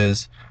 which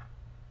is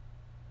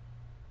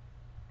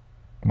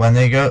when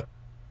they go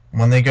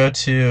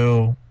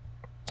to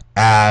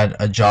add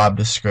a job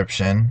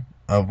description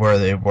of where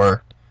they've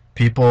worked,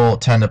 people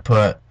tend to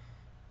put,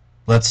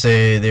 let's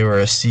say they were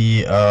a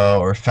CEO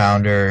or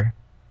founder,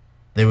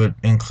 they would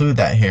include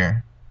that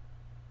here.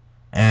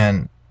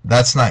 And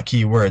that's not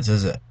keywords,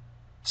 is it?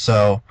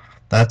 So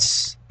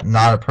that's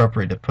not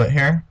appropriate to put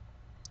here.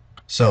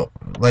 So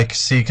like,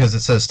 see, because it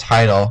says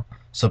title,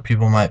 so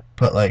people might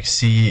put like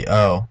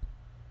CEO.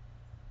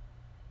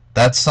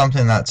 That's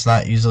something that's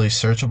not easily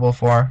searchable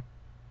for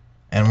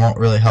and won't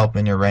really help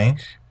in your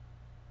rank.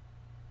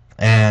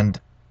 And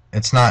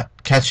it's not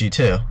catchy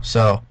too.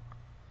 So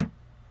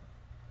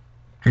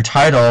your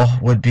title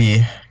would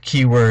be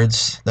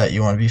keywords that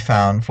you want to be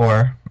found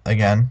for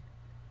again.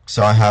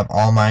 So I have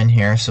all mine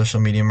here: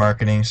 social media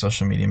marketing,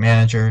 social media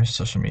manager,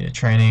 social media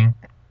training.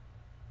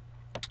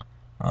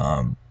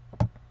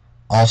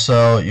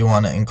 Also, you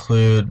want to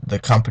include the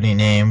company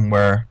name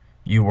where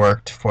you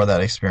worked for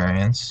that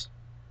experience.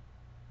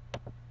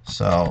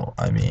 So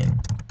I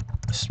mean,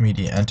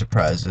 Media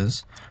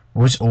Enterprises.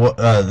 Which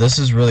this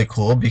is really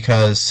cool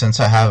because since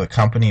I have a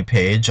company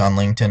page on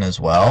LinkedIn as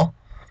well,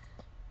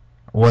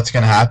 what's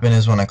going to happen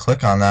is when I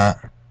click on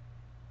that,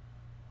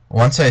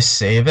 once I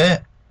save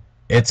it,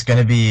 it's going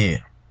to be,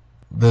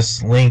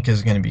 this link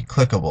is going to be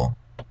clickable.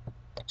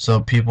 So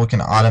people can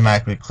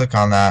automatically click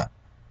on that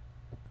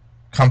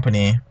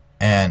company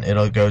and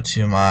it'll go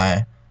to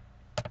my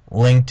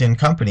LinkedIn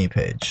company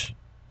page,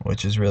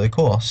 which is really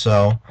cool.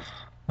 So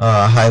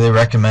I highly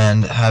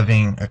recommend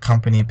having a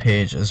company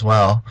page as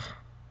well.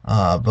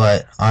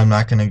 But I'm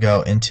not going to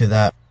go into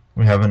that.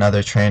 We have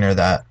another trainer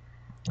that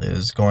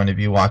is going to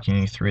be walking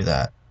you through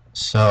that.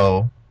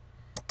 So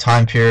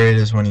time period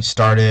is when you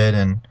started,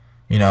 and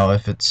you know,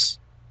 if it's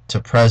to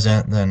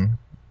present, then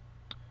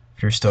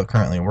if you're still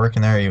currently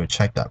working there, you would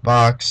check that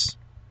box.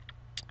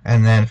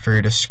 And then for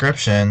your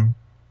description,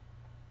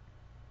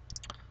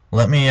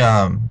 let me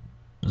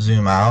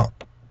zoom out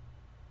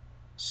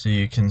so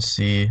you can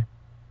see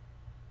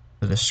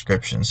the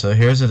description. So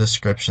here's a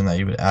description that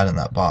you would add in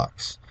that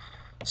box.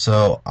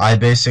 So I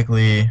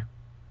basically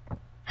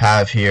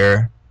have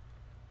here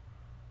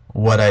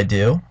what I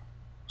do.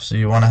 So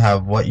you want to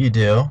have what you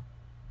do,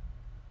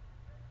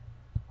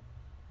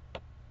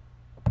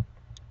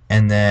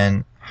 and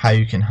then how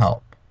you can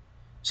help.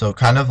 So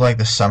kind of like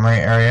the summary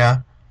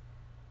area,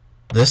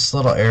 this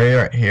little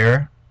area right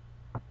here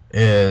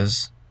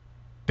is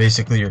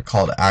basically your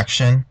call to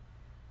action.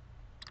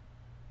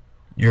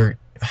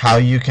 how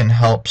you can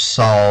help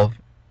solve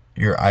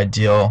your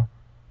ideal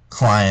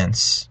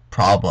clients'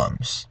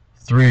 problems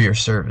through your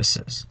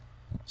services.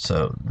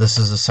 So this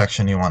is a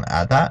section you want to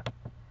add that.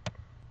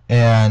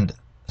 And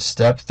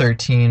step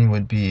 13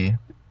 would be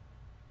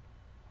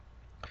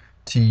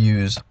to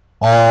use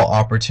all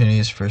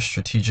opportunities for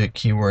strategic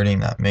keywording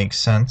that makes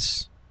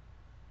sense.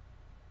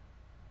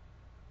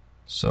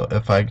 So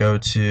if I go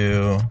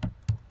to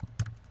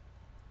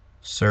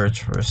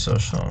search for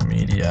social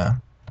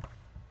media,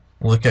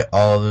 look at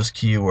all of those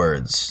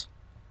keywords.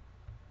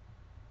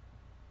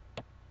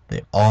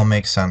 They all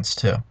make sense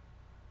too.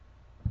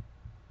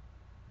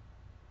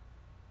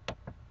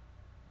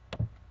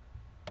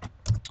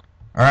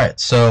 Alright,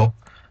 so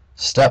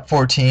step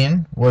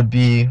 14 would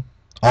be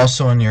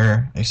also in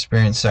your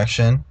experience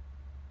section.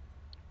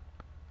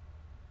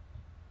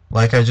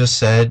 Like I just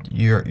said,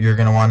 you're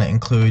going to want to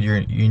include your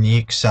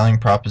unique selling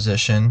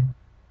proposition.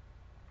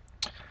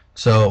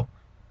 So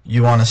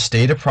you want to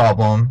state a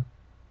problem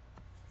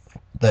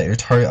that your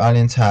target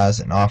audience has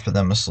and offer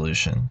them a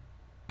solution.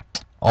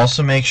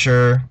 Also make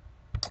sure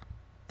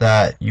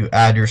that you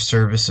add your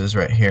services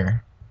right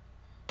here.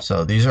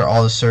 So these are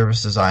all the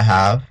services I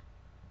have.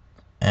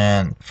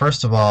 And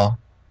first of all,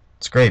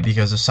 it's great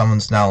because if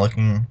someone's now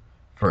looking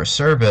for a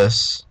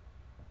service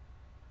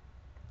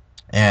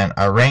and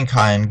I rank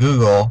high in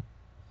Google,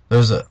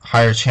 there's a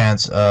higher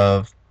chance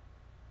of,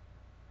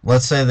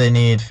 let's say they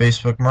need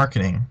Facebook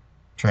marketing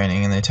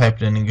training and they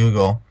type it in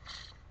Google,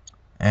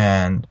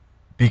 and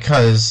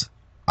because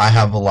I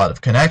have a lot of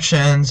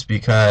connections,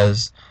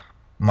 because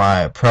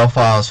my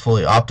profile is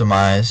fully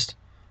optimized,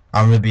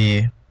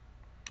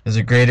 there's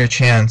a greater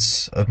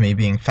chance of me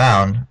being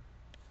found,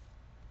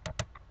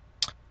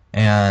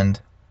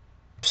 and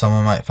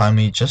someone might find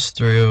me just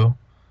through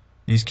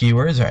these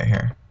keywords right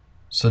here.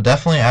 So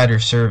definitely add your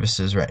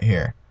services right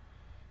here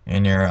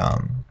in your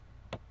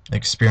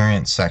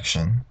experience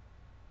section.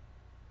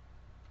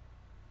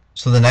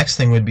 So the next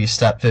thing would be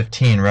step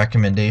 15,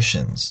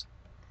 recommendations.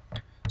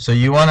 So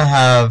you want to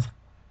have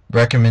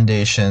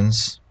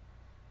recommendations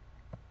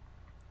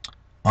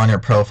on your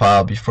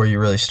profile before you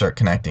really start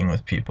connecting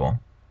with people.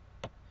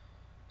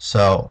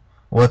 So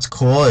what's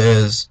cool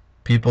is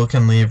people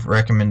can leave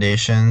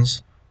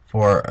recommendations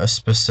for a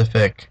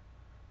specific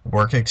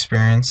work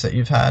experience that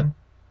you've had.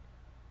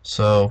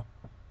 So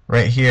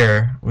right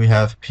here we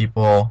have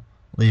people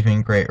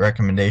leaving great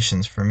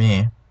recommendations for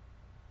me,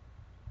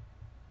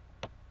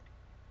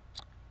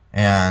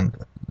 and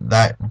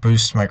that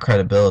boosts my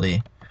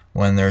credibility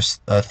when there's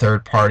a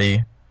third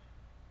party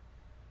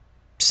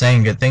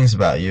saying good things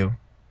about you.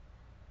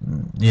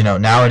 You know,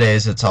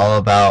 nowadays it's all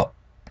about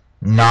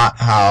not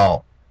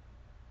how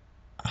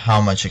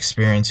much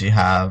experience you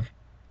have.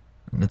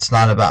 It's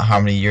not about how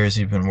many years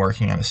you've been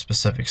working at a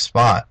specific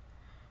spot,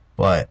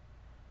 but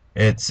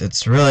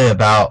it's really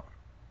about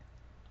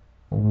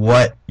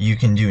what you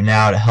can do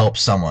now to help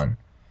someone.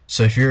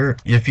 So if you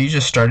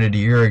just started a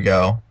year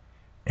ago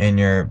in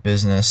your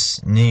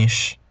business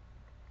niche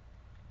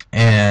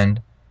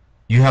and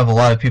you have a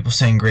lot of people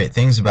saying great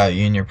things about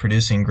you and you're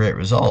producing great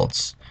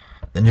results,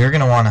 then you're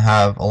going to want to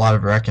have a lot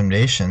of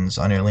recommendations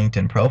on your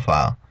LinkedIn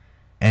profile.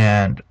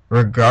 And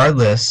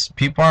regardless,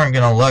 people aren't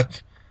going to look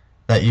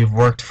that you've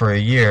worked for a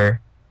year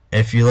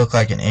if you look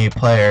like an A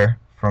player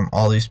from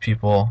all these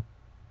people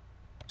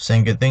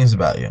saying good things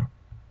about you.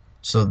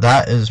 So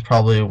that is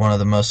probably one of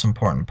the most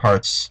important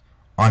parts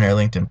on your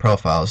LinkedIn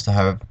profile, is to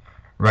have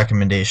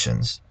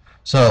recommendations.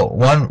 So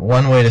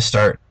one way to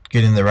start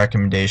getting the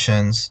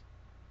recommendations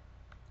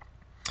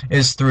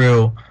is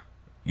through,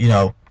 you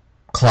know,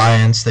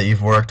 clients that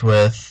you've worked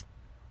with,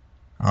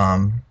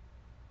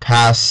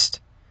 past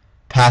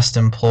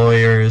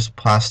employers,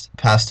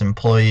 past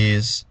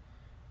employees.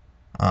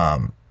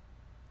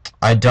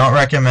 I don't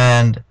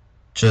recommend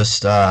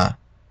just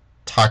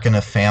talking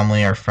to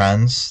family or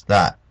friends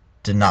that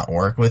did not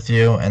work with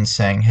you and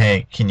saying,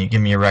 hey, can you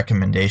give me a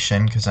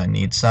recommendation because I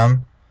need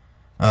some,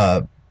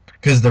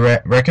 because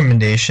the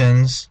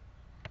recommendations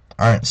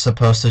aren't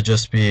supposed to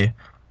just be,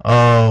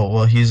 oh,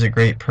 well, he's a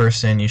great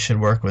person, you should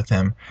work with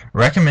him.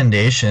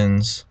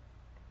 Recommendations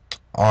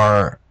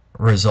are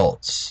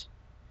results.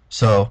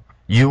 So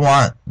you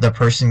want the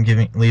person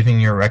leaving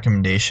your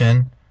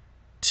recommendation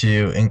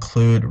to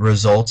include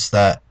results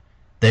that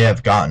they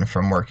have gotten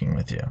from working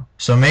with you.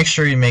 So make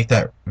sure you make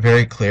that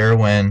very clear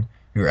when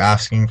you're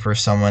asking for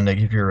someone to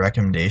give you a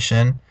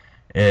recommendation,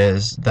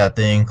 is that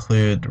they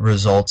include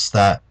results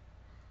that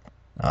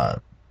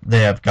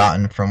they have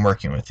gotten from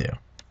working with you.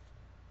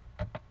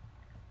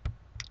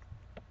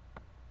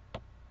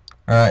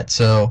 Alright,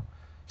 so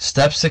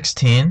step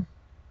 16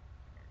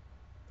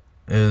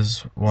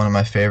 is one of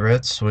my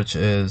favorites, which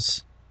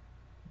is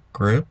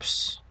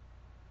groups.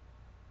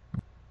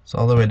 It's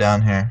all the way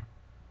down here.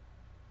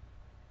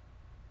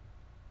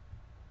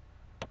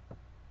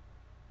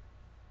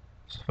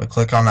 So if I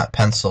click on that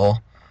pencil,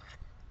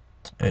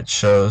 it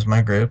shows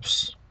my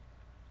groups.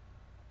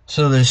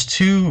 So there's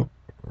two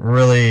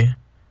really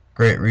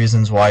great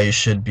reasons why you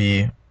should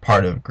be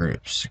part of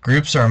groups.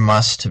 Groups are a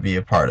must to be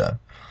a part of.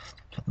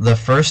 The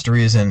first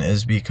reason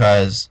is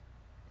because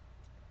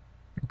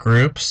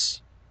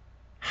groups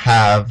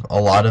have a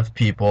lot of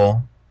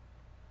people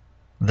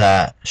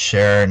that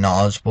share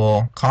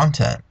knowledgeable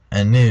content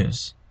and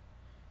news.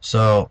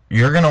 So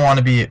you're going to want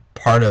to be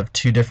part of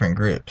two different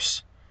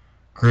groups.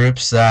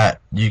 Groups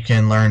that you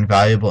can learn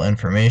valuable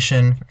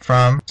information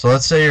from. So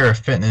let's say you're a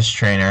fitness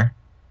trainer.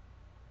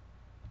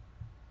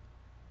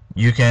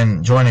 You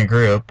can join a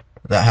group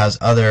that has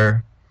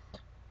other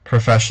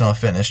professional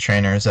fitness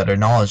trainers that are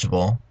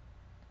knowledgeable,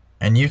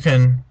 and you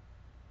can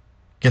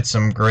get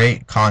some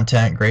great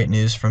content, great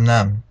news from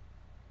them.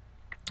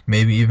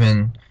 Maybe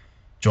even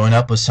join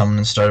up with someone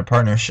and start a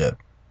partnership.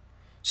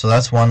 So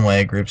that's one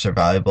way groups are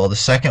valuable. The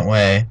second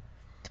way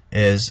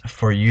is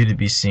for you to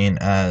be seen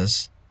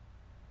as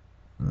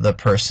the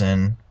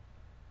person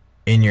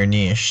in your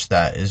niche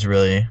that is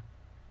really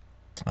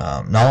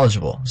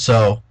knowledgeable.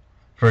 So,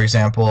 for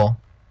example,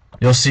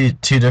 you'll see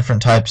two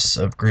different types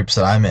of groups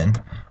that I'm in.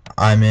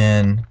 I'm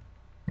in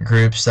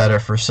groups that are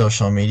for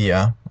social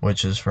media,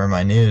 which is for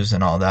my news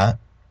and all that.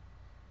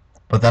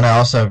 But then I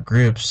also have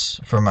groups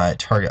for my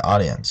target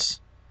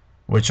audience,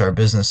 which are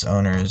business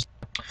owners.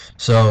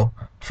 So,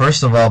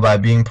 first of all, by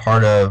being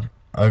part of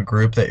a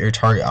group that your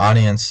target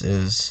audience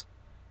is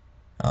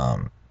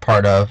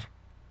part of,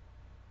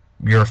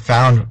 you're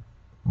found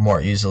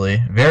more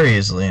easily, very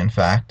easily in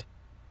fact,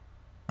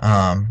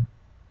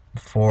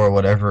 for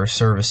whatever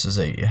services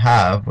that you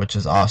have, which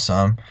is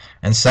awesome.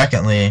 And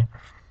secondly,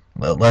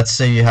 let's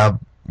say you have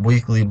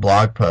weekly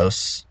blog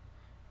posts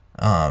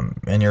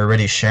and you're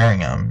already sharing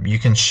them. You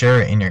can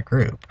share it in your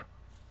group.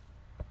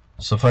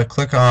 So if I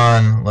click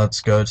on,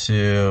 let's go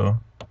to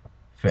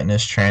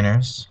Fitness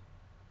Trainers,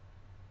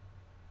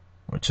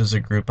 which is a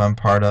group I'm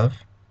part of.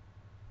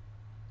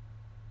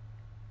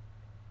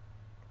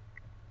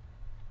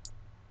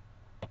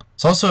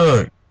 It's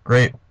also a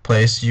great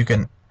place. You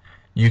can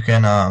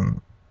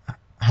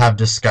have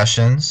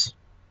discussions.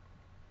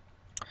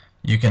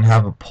 You can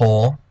have a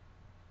poll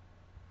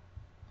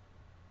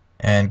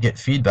and get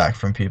feedback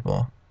from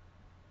people.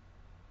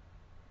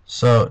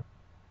 So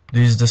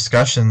these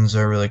discussions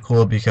are really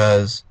cool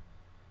because,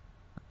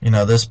 you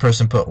know, this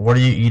person put, what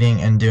are you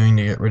eating and doing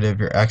to get rid of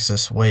your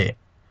excess weight?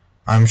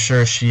 I'm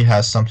sure she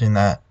has something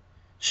that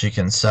she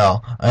can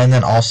sell. And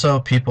then also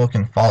people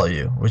can follow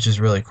you, which is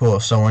really cool.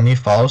 So when you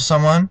follow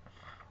someone,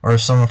 or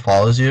if someone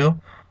follows you,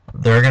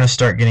 they're going to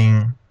start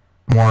getting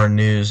more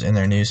news in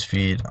their news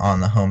feed on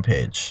the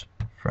homepage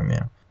from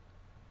you.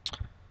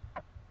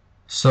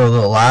 So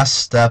the last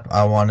step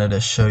I wanted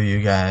to show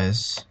you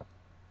guys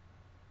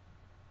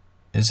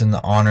is in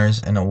the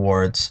honors and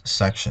awards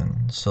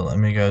section. So let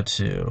me go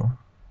to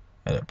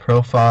edit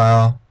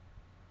profile.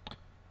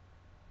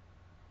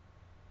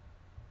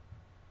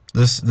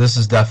 This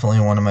is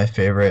definitely one of my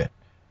favorite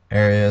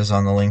areas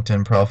on the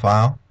LinkedIn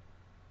profile.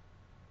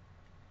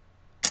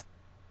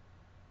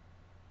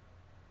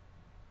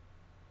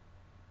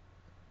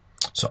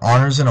 So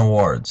honors and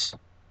awards.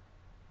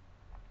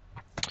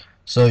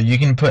 So you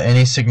can put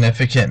any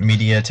significant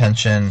media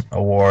attention,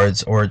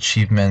 awards, or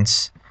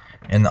achievements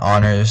in the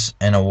honors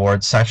and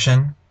awards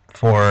section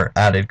for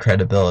added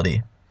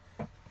credibility.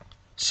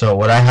 So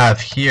what I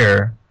have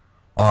here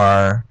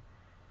are,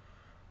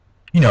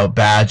 you know,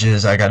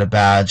 badges. I got a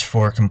badge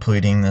for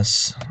completing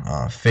this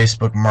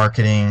Facebook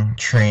marketing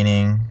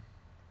training,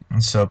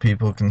 and so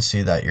people can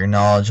see that you're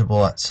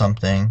knowledgeable at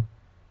something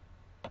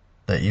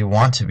that you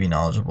want to be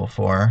knowledgeable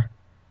for.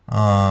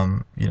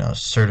 You know,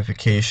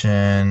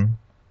 certification,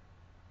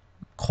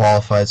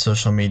 qualified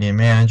social media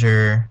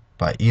manager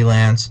by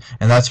Elance,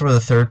 and that's where the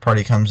third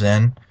party comes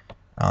in,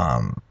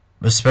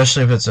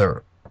 especially if it's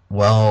a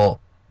well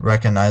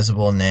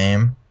recognizable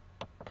name.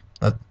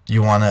 That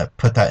you want to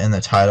put that in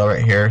the title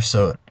right here,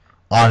 so it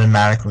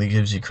automatically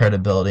gives you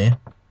credibility.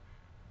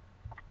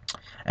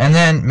 And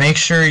then make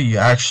sure you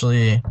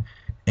actually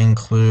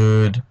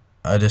include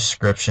a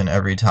description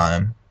every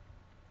time.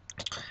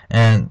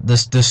 And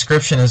this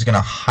description is going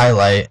to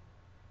highlight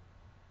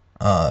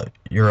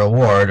your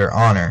award or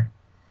honor.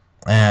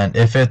 And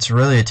if it's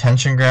really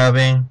attention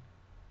grabbing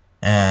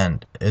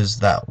and is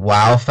that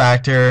wow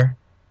factor,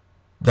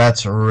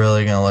 that's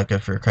really going to look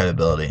good for your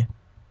credibility.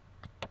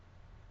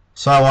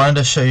 So I wanted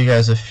to show you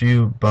guys a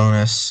few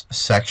bonus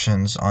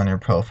sections on your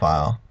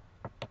profile.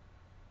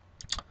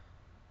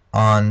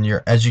 On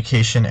your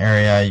education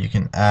area, you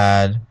can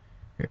add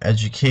your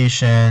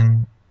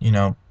education. You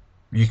know,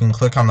 you can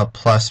click on the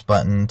plus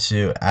button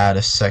to add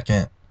a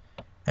second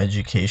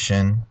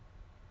education.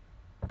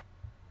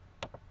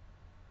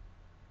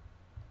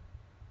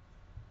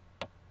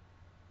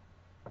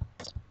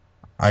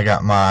 I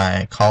got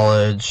my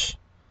college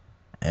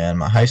and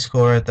my high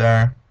school right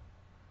there.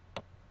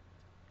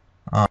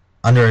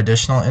 Under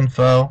additional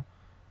info,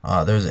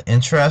 there's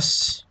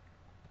interests.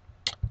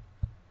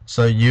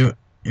 So your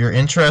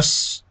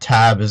interests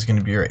tab is going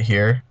to be right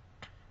here,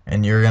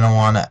 and you're going to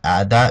want to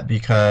add that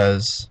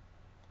because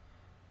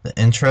the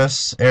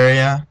interests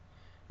area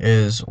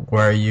is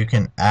where you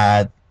can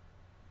add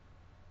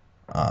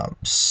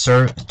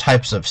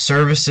types of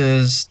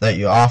services that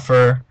you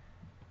offer.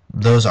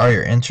 Those are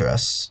your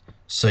interests,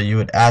 so you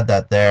would add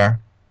that there.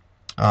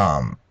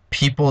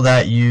 people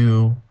that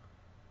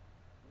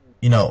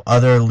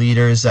other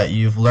leaders that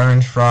you've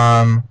learned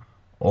from,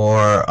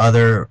 or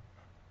other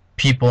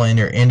people in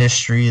your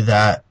industry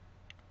that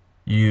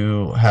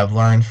you have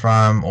learned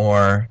from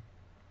or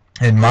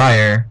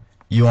admire.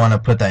 You want to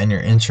put that in your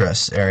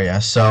interests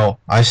area. So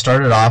I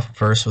started off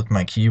first with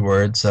my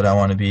keywords that I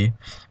want to be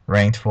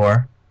ranked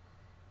for.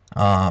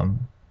 I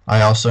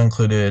also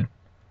included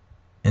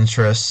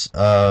interests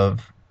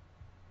of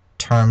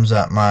terms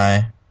that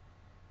my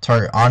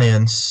target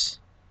audience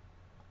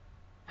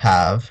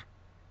have,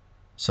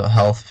 so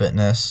health,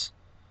 fitness.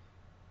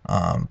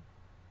 I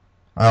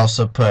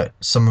also put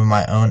some of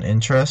my own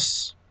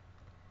interests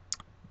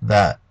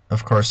that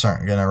of course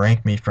aren't going to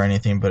rank me for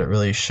anything, but it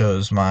really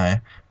shows my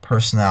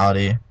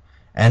personality.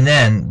 And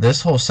then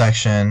this whole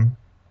section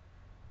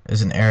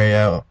is an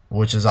area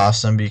which is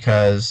awesome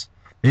because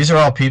these are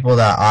all people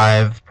that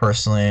I've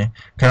personally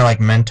kind of like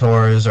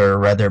mentors or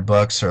read their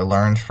books or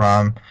learned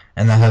from,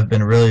 and that have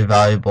been really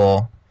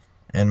valuable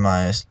in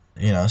my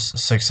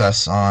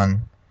success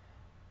on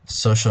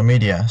social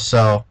media.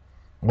 So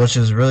what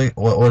is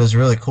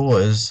really cool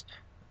is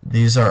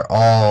these are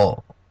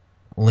all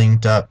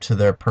linked up to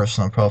their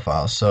personal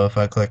profiles. So if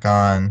I click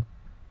on,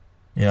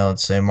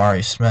 let's say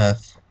Mari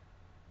Smith,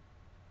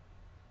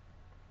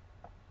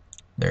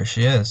 there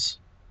she is.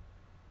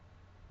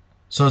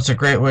 So it's a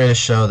great way to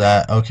show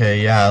that,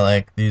 okay, yeah,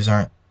 like these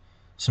aren't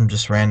some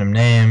just random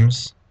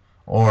names.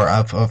 Or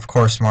of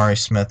course Mari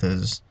Smith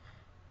is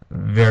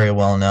very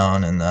well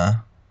known in the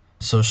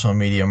social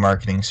media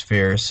marketing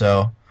sphere,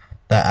 so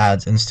that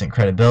adds instant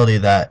credibility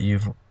that you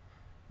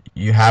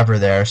have her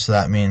there, so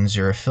that means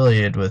you're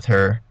affiliated with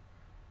her,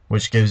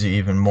 which gives you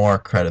even more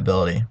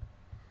credibility.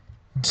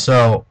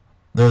 So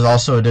there's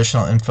also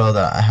additional info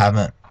that I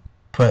haven't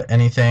put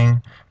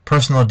anything.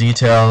 Personal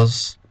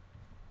details,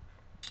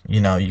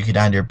 you could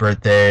add your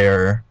birthday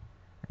or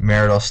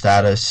marital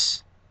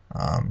status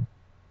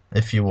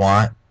if you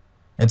want.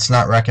 It's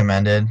not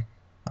recommended.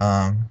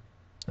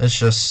 It's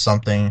just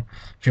something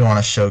if you want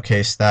to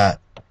showcase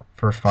that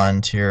for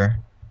fun to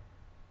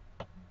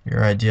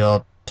your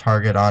ideal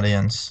target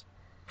audience.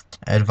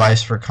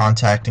 Advice for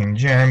contacting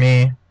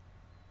Jeremy.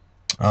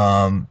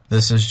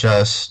 This is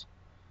just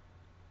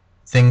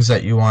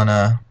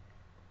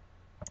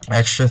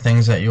extra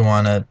things that you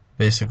want to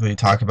basically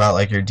talk about,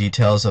 like your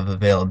details of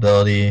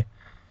availability,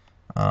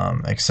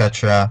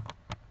 etc.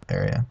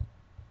 area.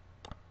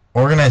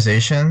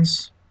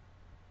 Organizations.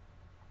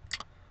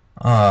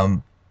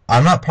 I'm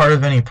not part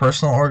of any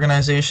personal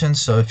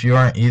organizations, so if you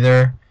aren't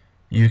either,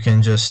 you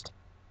can just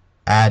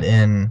add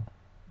in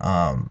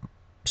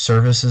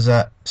services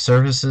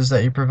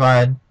that you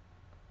provide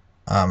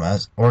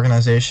as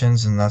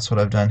organizations, and that's what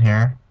I've done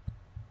here.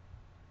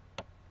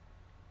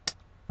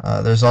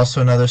 There's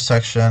also another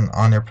section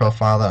on your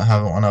profile that I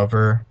haven't went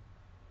over,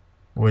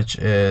 which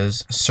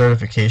is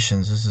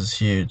certifications. This is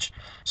huge.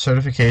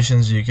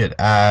 Certifications, you could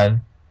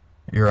add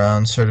your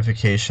own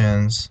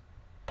certifications,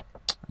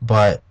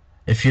 but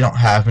if you don't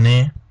have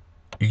any,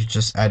 you could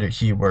just add your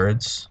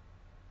keywords,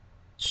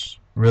 which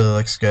really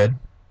looks good,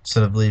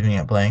 instead of leaving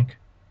it blank.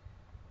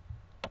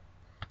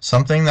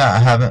 Something that I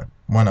haven't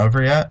went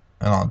over yet,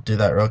 and I'll do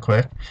that real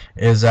quick,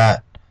 is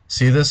that,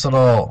 see this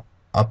little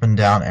up and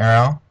down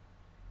arrow?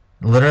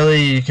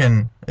 Literally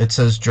it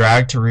says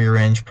drag to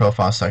rearrange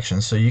profile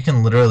section, so you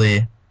can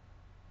literally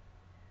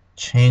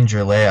change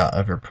your layout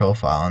of your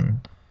profile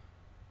and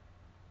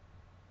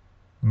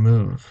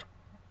move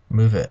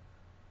it,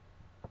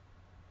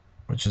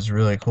 which is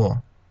really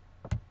cool.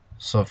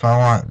 So if I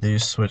want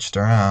these switched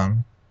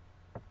around,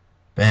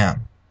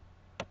 bam.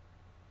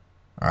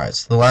 Alright,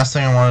 so the last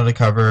thing I wanted to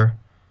cover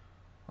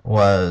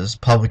was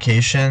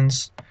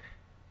publications.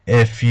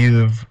 If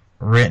you've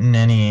written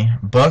any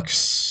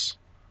books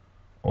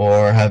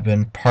or have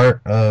been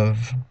part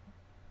of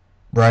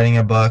writing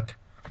a book,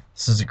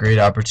 this is a great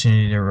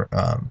opportunity to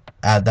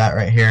add that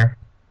right here.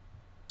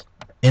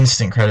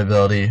 Instant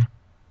credibility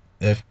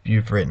if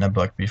you've written a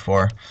book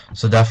before.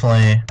 So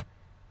definitely,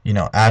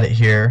 add it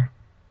here.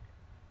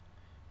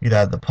 You'd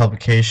add the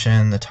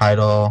publication, the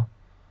title,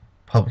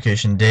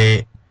 publication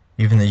date,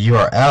 even the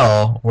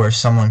URL where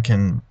someone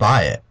can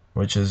buy it,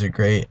 which is a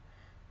great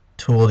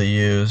tool to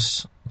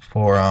use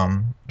for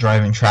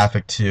driving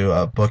traffic to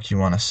a book you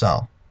want to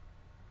sell.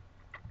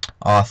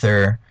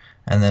 Author,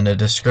 and then a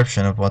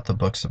description of what the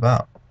book's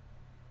about.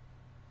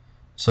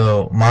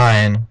 So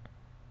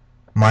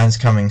mine's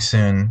coming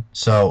soon.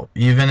 So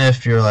even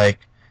if you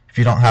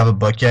don't have a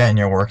book yet and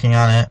you're working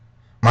on it,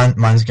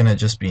 mine's gonna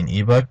just be an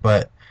ebook.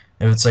 But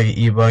if it's like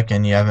an ebook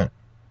and you haven't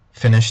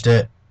finished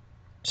it,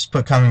 just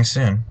put coming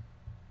soon.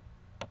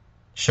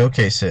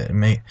 Showcase it.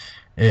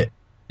 It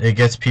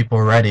gets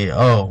people ready.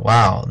 Oh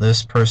wow,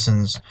 this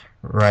person's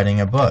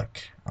writing a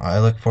book. I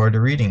look forward to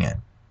reading it.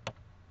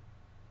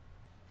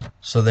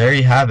 So there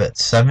you have it,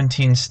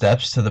 17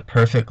 steps to the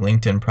perfect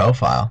LinkedIn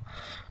profile.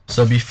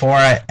 So before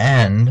I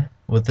end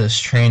with this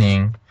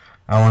training,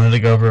 I wanted to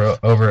go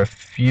over a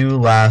few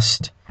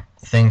last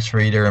things for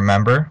you to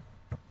remember.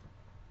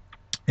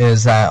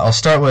 Is that I'll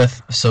start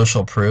with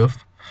social proof.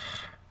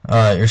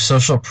 Your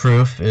social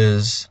proof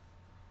is,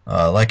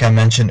 like I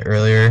mentioned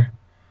earlier,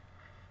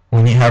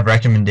 when you have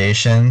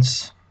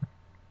recommendations,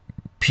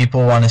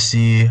 people want to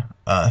see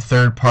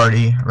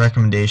third-party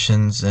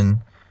recommendations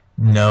and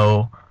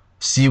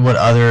see what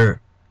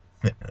other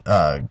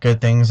good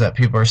things that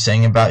people are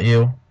saying about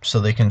you so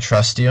they can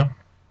trust you.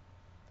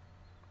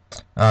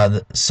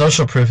 The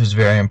social proof is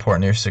very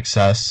important to your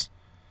success.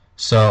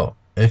 So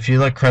if you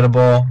look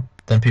credible,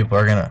 then people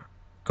are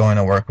going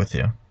to work with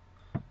you.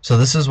 So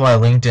this is why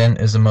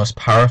LinkedIn is the most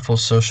powerful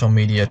social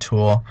media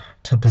tool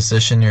to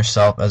position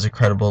yourself as a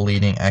credible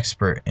leading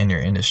expert in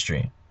your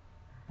industry.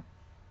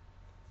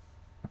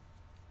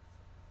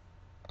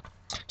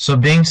 So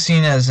being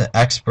seen as an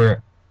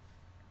expert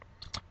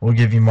will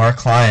give you more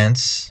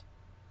clients.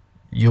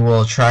 You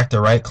will attract the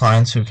right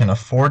clients who can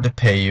afford to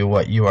pay you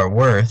what you are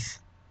worth,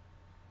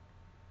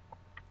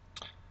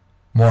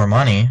 more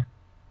money.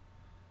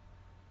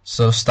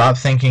 So stop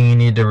thinking you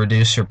need to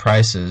reduce your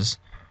prices.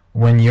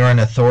 When you're an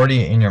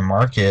authority in your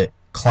market,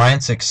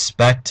 clients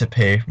expect to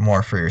pay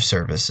more for your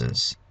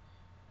services.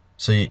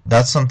 So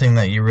that's something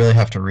that you really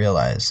have to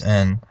realize,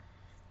 and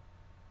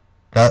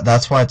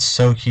that's why it's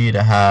so key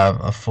to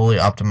have a fully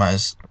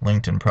optimized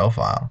LinkedIn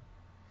profile,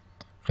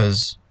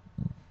 because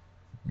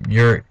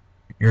your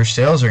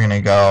sales are going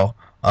to go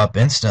up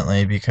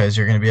instantly because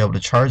you're going to be able to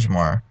charge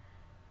more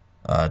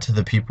to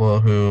the people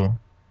who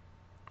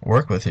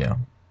work with you.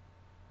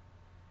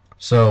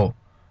 So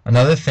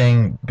another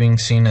thing being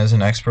seen as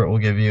an expert will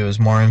give you is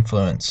more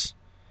influence.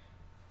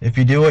 If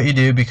you do what you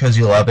do because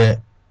you love it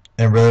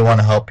and really want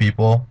to help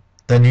people,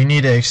 then you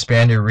need to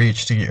expand your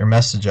reach to get your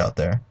message out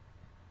there.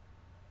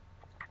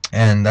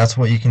 And that's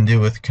what you can do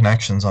with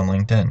connections on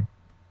LinkedIn.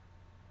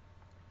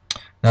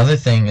 Another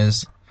thing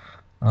is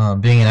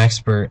being an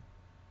expert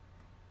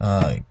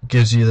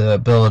gives you the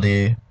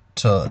ability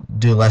to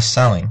do less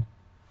selling.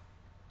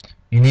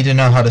 You need to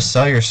know how to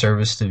sell your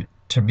service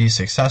to be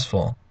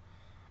successful.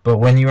 But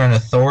when you are an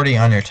authority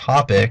on your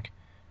topic,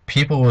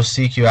 people will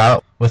seek you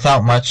out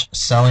without much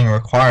selling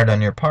required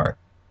on your part.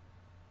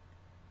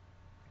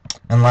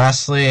 And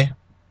lastly,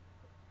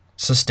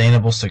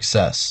 sustainable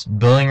success.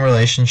 Building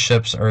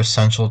relationships are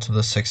essential to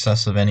the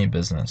success of any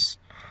business.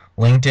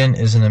 LinkedIn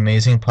is an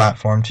amazing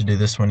platform to do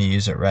this when you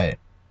use it right.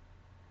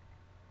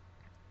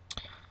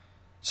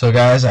 So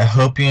guys, I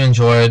hope you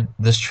enjoyed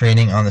this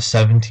training on the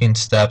 17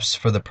 steps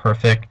for the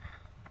perfect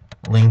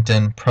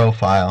LinkedIn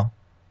profile.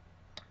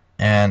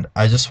 And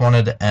I just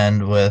wanted to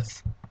end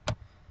with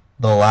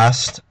the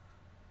last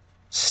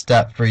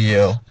step for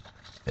you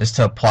is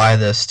to apply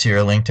this to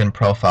your LinkedIn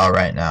profile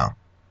right now.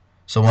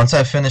 So once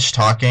I finish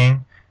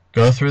talking,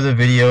 go through the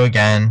video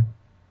again,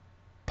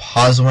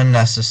 pause when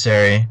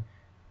necessary,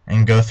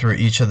 and go through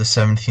each of the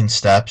 17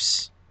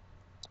 steps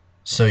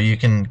so you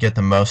can get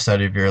the most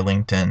out of your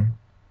LinkedIn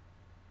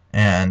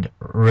and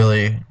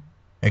really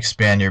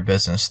expand your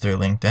business through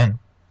LinkedIn.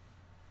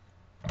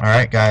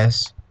 Alright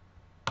guys,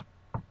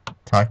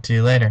 talk to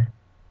you later.